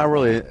 I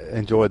really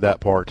enjoyed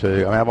that part, too.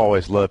 I mean, I've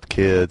always loved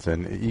kids,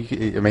 and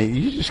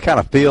you just kind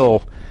of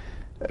feel,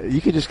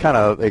 you could just kind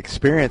of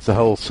experience the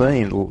whole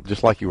scene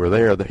just like you were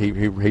there. That he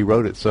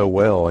wrote it so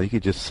well. You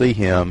could just see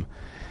him,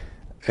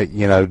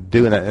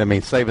 doing that. I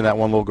mean, saving that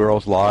one little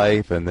girl's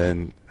life, and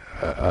then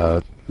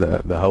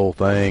the whole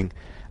thing.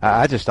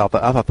 I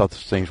thought those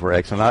scenes were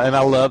excellent, and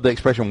I love the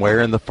expression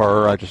 "wearing the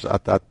fur."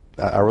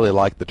 I really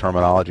like the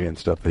terminology and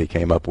stuff that he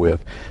came up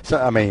with. So,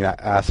 I mean,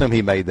 I assume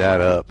he made that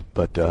up,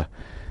 but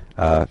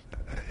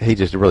he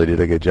just really did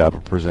a good job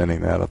of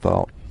presenting that, I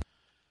thought.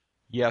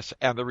 Yes,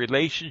 and the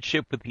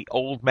relationship with the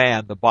old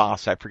man, the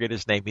boss, I forget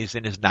his name, he's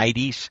in his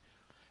 90s,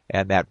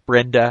 and that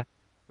Brenda,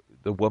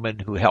 the woman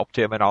who helped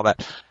him and all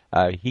that,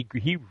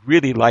 he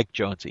really liked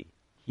Jonesy.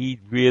 He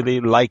really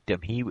liked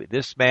him.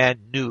 This man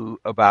knew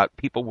about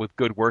people with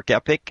good work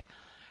ethic,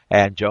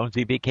 and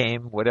Jonesy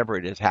became whatever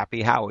it is,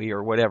 Happy Howie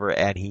or whatever,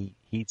 and he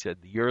said,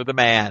 "You're the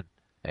man,"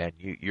 and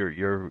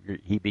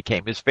he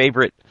became his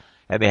favorite,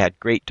 and they had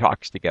great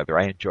talks together.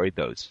 I enjoyed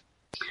those.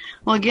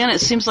 Well, again,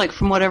 it seems like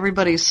from what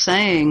everybody's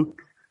saying,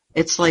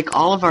 it's like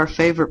all of our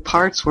favorite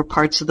parts were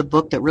parts of the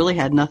book that really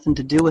had nothing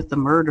to do with the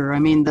murder. I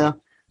mean, the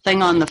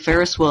thing on the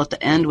Ferris wheel at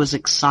the end was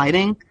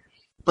exciting,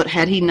 but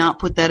had he not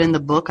put that in the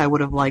book, I would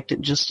have liked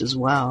it just as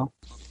well.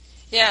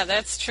 Yeah,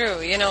 that's true.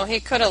 He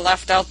could have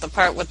left out the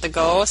part with the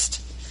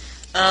ghost.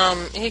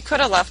 He could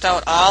have left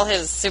out all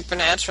his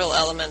supernatural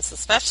elements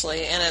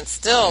especially, and it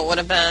still would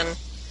have been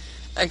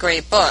a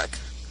great book.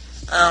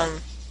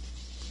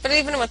 But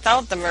even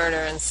without the murder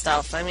and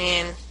stuff, I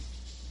mean,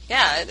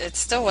 yeah, it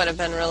still would have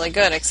been really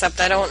good, except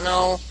I don't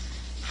know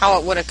how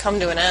it would have come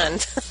to an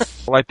end.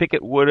 Well, I think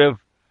it would have,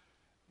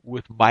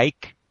 with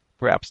Mike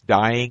perhaps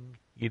dying,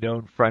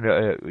 in front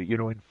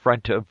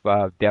of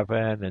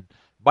Devin, and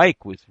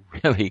Mike was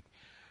really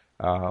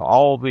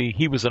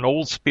he was an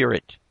old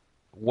spirit,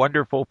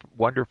 wonderful,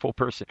 wonderful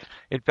person.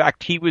 In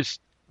fact, he was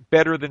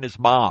better than his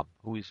mom,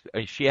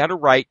 she had a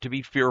right to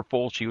be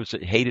fearful. She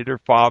hated her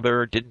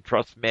father, didn't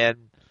trust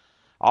men,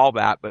 all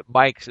that. But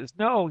Mike says,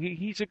 no,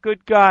 he's a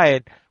good guy.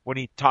 And when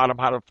he taught him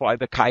how to fly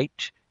the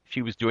kite,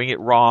 she was doing it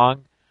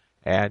wrong.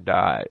 And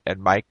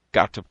Mike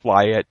got to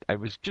fly it. It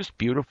was just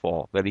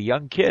beautiful that a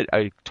young kid,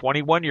 a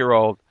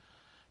 21-year-old,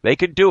 they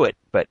can do it,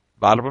 but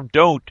a lot of them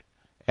don't.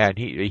 And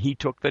he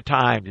took the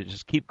time to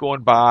just keep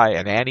going by.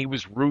 And Annie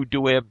was rude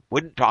to him,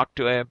 wouldn't talk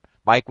to him.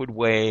 Mike would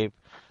wave,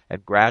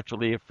 and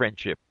gradually a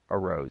friendship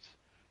arose.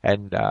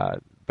 And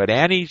but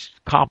Annie's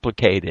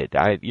complicated.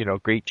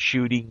 Great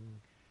shooting,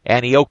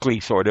 Annie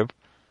Oakley sort of,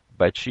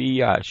 but she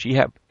had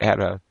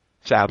a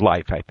sad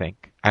life. I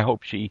think. I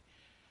hope she.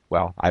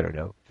 Well, I don't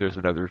know if there's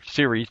another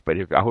series, but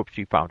I hope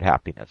she found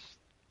happiness.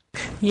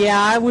 Yeah,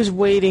 I was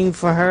waiting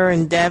for her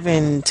and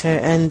Devin to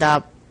end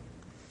up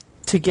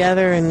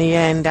together in the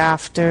end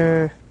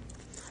after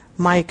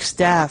Mike's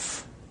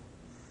death.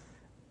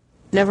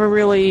 Never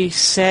really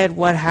said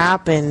what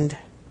happened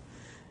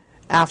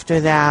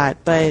after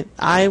that, but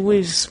I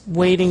was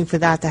waiting for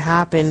that to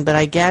happen, but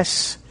I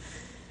guess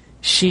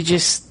she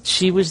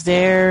was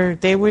there,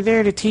 they were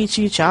there to teach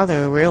each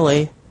other,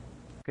 really.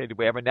 Okay, do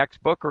we have a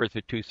next book, or is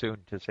it too soon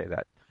to say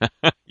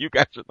that? You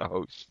guys are the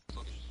hosts.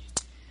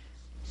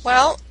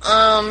 Well,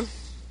 I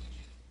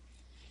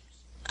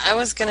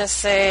was going to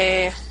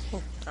say...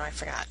 Oh, I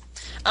forgot.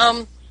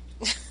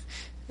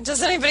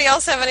 Does anybody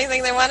else have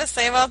anything they want to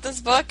say about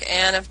this book?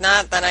 And if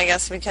not, then I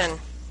guess we can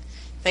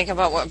think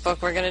about what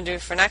book we're going to do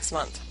for next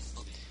month.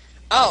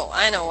 Oh,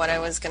 I know what I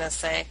was going to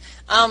say.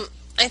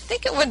 I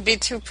think it would be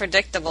too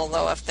predictable,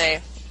 though,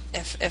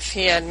 if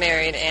he had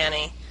married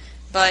Annie.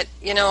 But,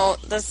 you know,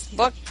 this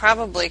book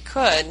probably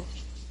could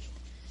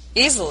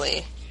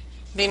easily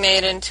be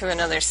made into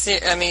another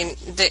series. I mean,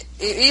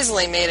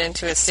 easily made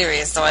into a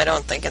series, though I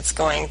don't think it's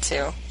going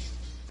to.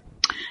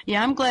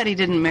 Yeah, I'm glad he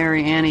didn't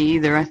marry Annie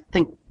either. I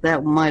think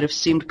that might have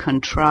seemed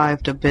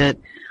contrived a bit.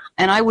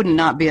 And I would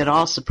not be at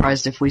all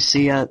surprised if we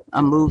see a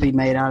movie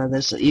made out of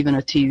this, even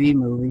a TV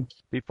movie.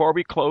 Before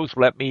we close,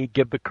 let me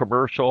give the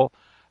commercial.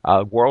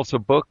 Worlds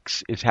of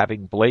Books is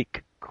having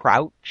Blake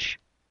Crouch,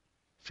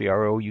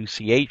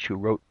 Crouch, who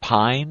wrote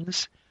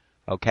Pines,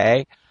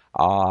 okay?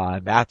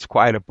 That's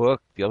quite a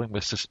book, dealing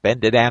with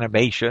suspended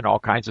animation, all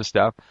kinds of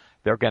stuff.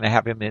 They're going to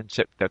have him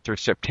at their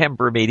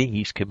September meeting.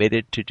 He's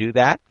committed to do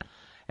that.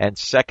 And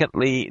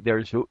secondly,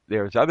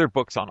 there's other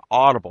books on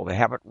Audible. They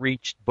haven't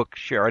reached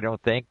Bookshare, I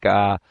don't think.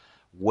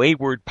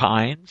 Wayward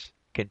Pines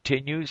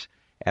continues.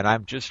 And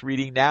I'm just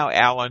reading now,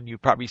 Alan, you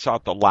probably saw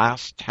it, The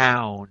Last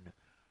Town,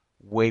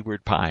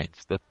 Wayward Pines,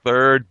 the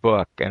third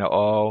book. And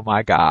oh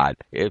my God,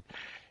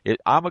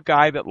 I'm a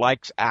guy that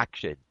likes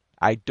action.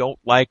 I don't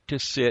like to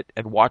sit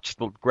and watch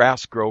the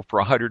grass grow for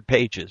 100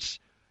 pages.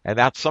 And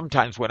that's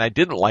sometimes when I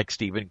didn't like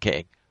Stephen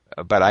King,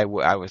 but I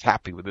was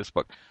happy with this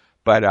book.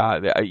 But,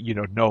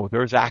 no,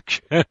 there's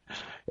action.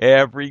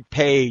 Every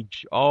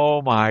page.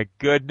 Oh, my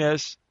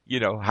goodness.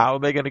 How are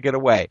they going to get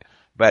away?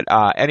 But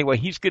anyway,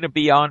 he's going to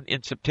be on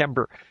in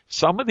September.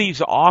 Some of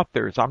these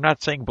authors, I'm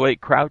not saying Blake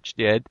Crouch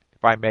did,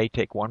 if I may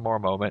take one more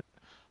moment,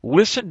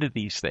 listen to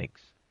these things.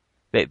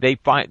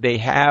 They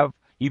have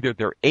either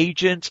their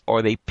agents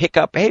or they pick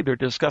up, hey, they're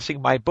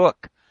discussing my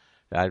book.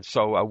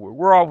 So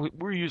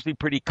we're usually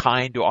pretty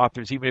kind to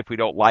authors, even if we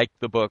don't like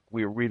the book.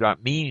 We're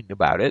not mean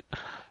about it.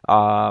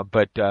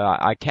 But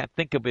I can't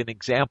think of an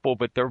example,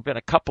 but there have been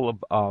a couple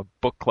of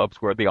book clubs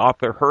where the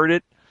author heard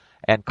it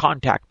and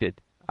contacted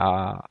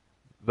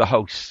the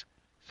hosts.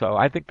 So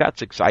I think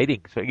that's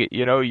exciting. So,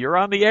 you're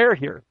on the air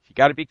here. You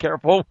got to be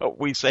careful what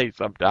we say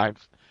sometimes.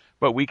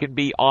 But we can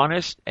be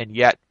honest and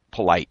yet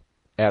polite,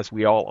 as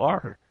we all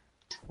are.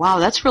 Wow,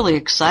 that's really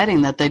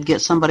exciting that they'd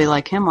get somebody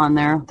like him on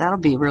there. That'll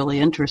be really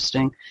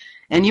interesting.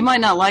 And you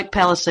might not like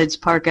Palisades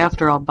Park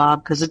after all,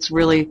 Bob, because it's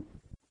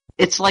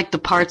like the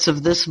parts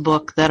of this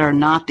book that are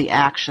not the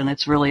action.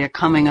 It's really a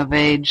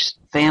coming-of-age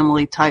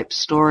family-type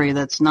story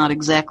that's not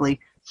exactly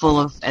full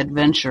of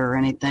adventure or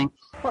anything.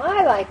 Well,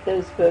 I like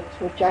those books,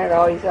 which aren't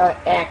always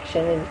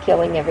action and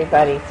killing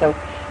everybody, so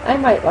I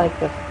might like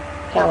the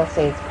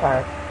Palisades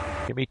Park.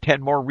 Give me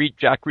 10 more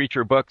Jack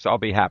Reacher books, I'll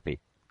be happy.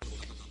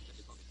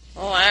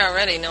 Oh, I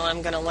already know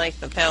I'm going to like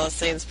the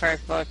Palisades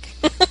Park book.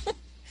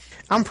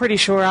 I'm pretty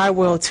sure I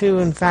will, too.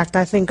 In fact,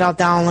 I think I'll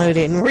download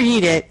it and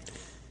read it.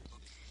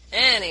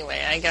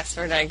 Anyway, I guess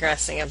we're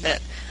digressing a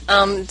bit.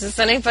 Does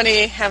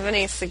anybody have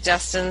any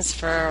suggestions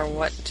for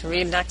what to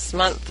read next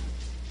month?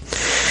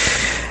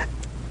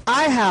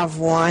 I have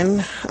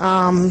one.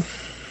 I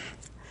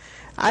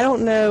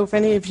don't know if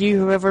any of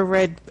you have ever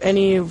read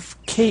any of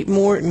Kate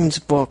Morton's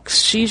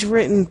books. She's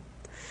written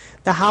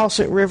The House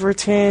at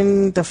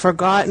Riverton, The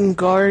Forgotten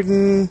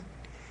Garden,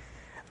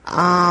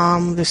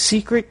 The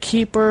Secret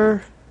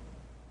Keeper.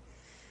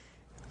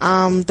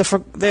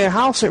 The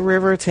House at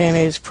Riverton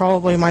is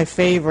probably my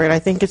favorite. I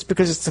think it's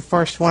because it's the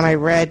first one I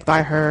read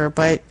by her,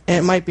 but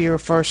it might be her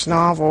first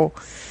novel.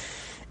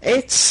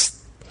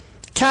 It's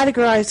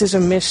categorized as a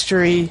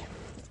mystery.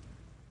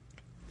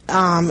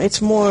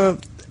 It's more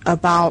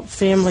about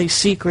family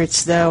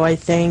secrets, though, I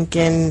think,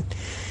 and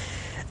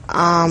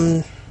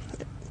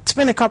it's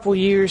been a couple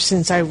years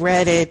since I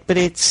read it, but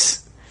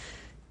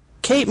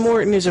Kate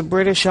Morton is a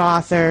British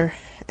author,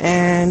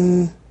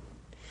 and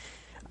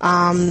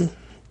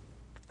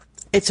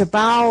it's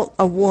about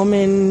a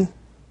woman.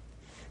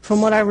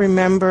 From what I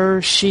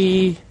remember,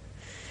 it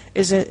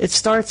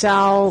starts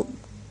out,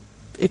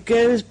 it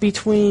goes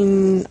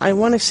between, I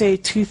want to say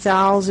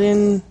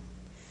 2000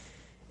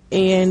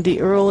 and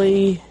the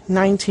early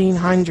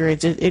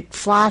 1900s. It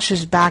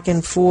flashes back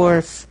and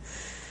forth,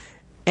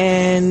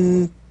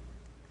 or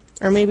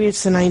maybe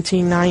it's the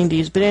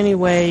 1990s, but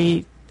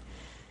anyway,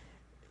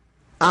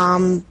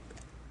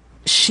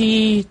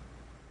 she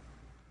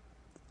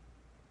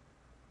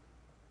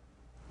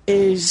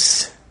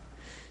is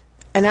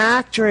an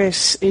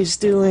actress is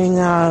doing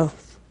a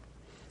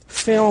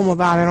film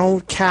about an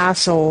old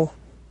castle,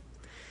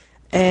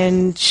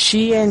 and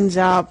she ends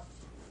up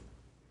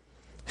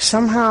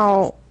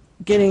somehow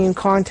getting in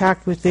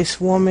contact with this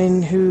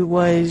woman who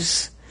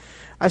was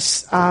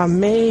a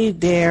maid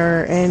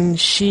there, and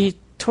she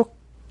took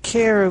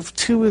care of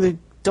two of the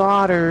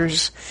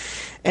daughters,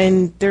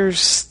 and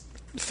there's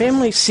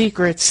family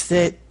secrets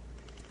that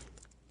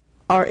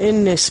are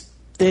in this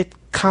that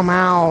come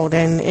out,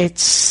 and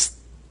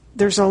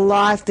there's a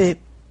lot that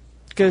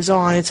goes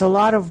on. It's a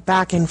lot of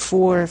back and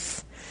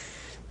forth,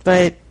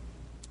 but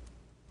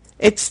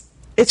it's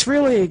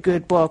really a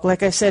good book.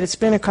 Like I said, it's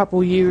been a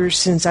couple years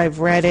since I've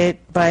read it,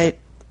 but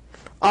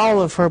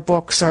all of her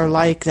books are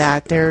like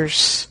that.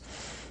 There's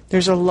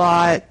a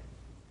lot.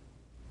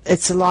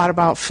 It's a lot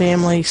about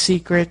family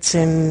secrets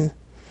and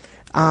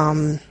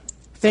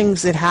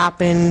things that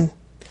happen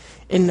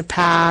in the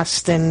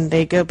past, and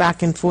they go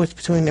back and forth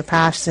between the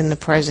past and the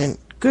present.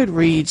 Good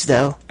reads,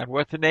 though. And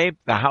what's the name?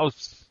 The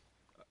House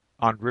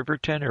on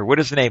Riverton? Or what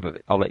is the name of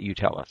it? I'll let you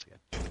tell us again.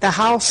 The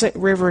House at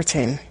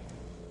Riverton.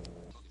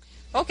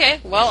 Okay,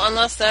 well,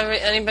 unless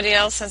anybody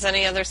else has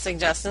any other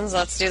suggestions,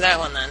 let's do that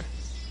one then.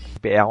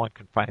 Maybe Alan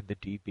can find the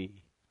DB.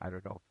 I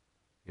don't know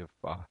if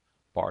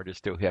Bart is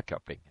still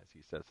hiccuping, as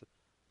he says it.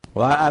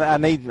 Well, I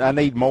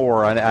need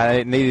more.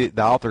 I need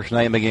the author's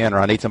name again, or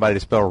I need somebody to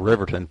spell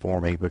Riverton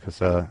for me,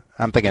 because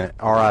I'm thinking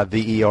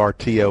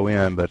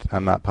Riverton, but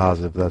I'm not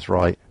positive that's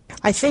right.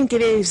 I think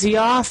it is. The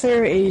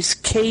author is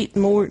Kate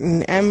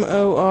Morton,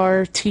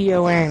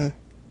 Morton.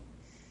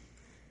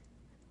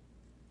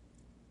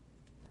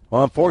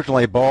 Well,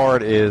 unfortunately,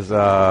 Bard is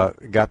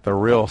got the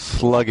real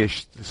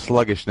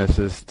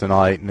sluggishness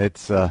tonight, and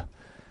it's I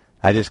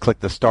just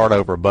clicked the start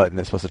over button.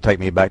 It's supposed to take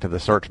me back to the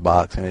search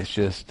box, and it's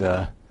just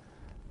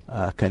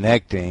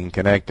connecting.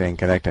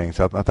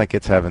 So I think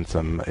it's having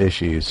some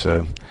issues.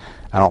 So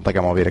I don't think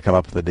I'm going to be able to come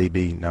up with a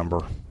DB number.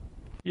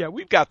 Yeah,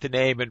 we've got the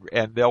name,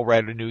 and they'll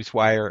write a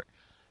newswire,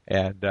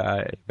 and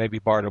maybe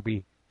Bart will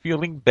be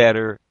feeling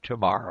better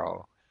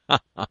tomorrow. Do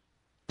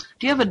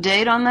you have a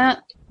date on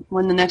that,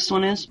 when the next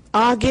one is?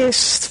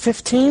 August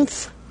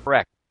 15th?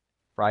 Correct.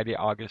 Friday,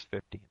 August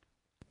 15th.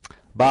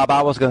 Bob,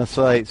 I was going to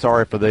say,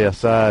 sorry for the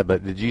aside,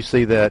 but did you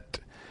see that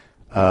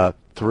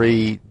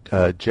 3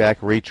 Jack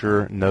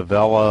Reacher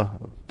novella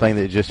thing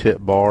that just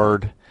hit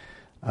Bard?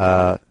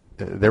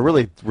 They're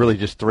really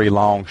just 3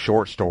 long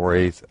short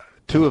stories.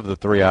 2 of the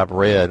 3 I've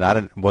read.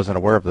 I wasn't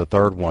aware of the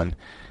third one.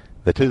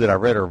 The 2 that I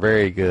read are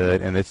very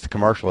good, and it's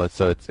commercial,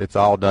 so it's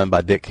all done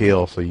by Dick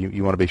Hill. So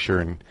you want to be sure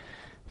and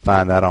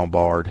find that on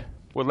Bard.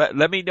 Well,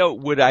 let me know.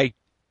 Would I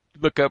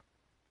look up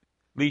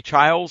Lee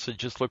Childs and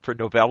just look for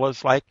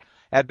novellas like?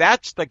 And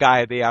that's the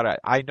guy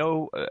I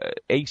know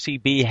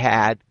ACB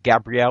had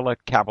Gabriella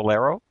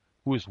Cavallero,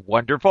 who is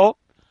wonderful,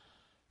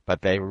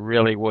 but they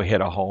really will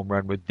hit a home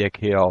run with Dick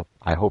Hill.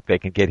 I hope they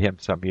can get him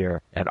some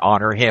year and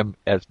honor him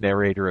as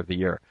narrator of the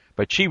year.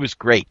 But she was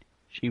great.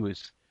 She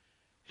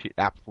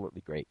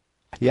absolutely great.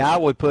 Yeah, I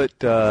would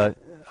put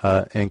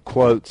in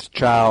quotes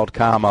Child,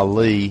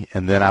 Lee,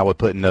 and then I would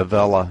put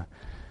novella,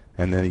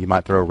 and then you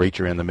might throw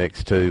Reacher in the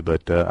mix too.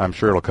 But I'm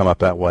sure it'll come up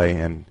that way.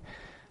 And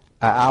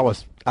I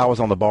was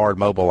on the Bard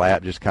mobile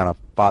app, just kind of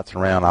botzing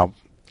around.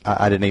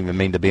 I didn't even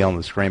mean to be on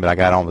the screen, but I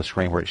got on the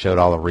screen where it showed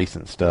all the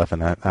recent stuff,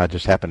 and I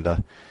just happened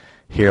to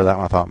hear that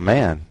one. I thought,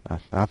 man,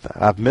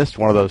 I've missed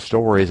one of those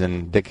stories,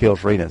 and Dick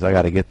Hill's reading it, so I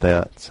got to get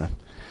that. So.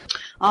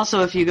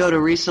 Also, if you go to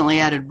recently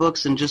added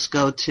books and just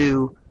go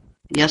to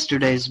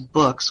yesterday's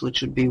books,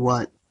 which would be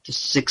the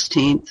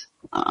 16th,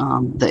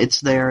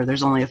 it's there.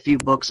 There's only a few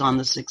books on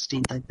the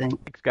 16th, I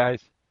think. Thanks, guys.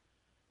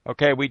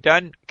 Okay, we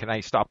done? Can I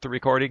stop the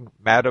recording,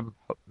 Madam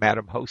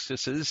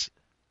Hostesses?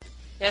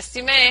 Yes,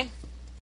 you may.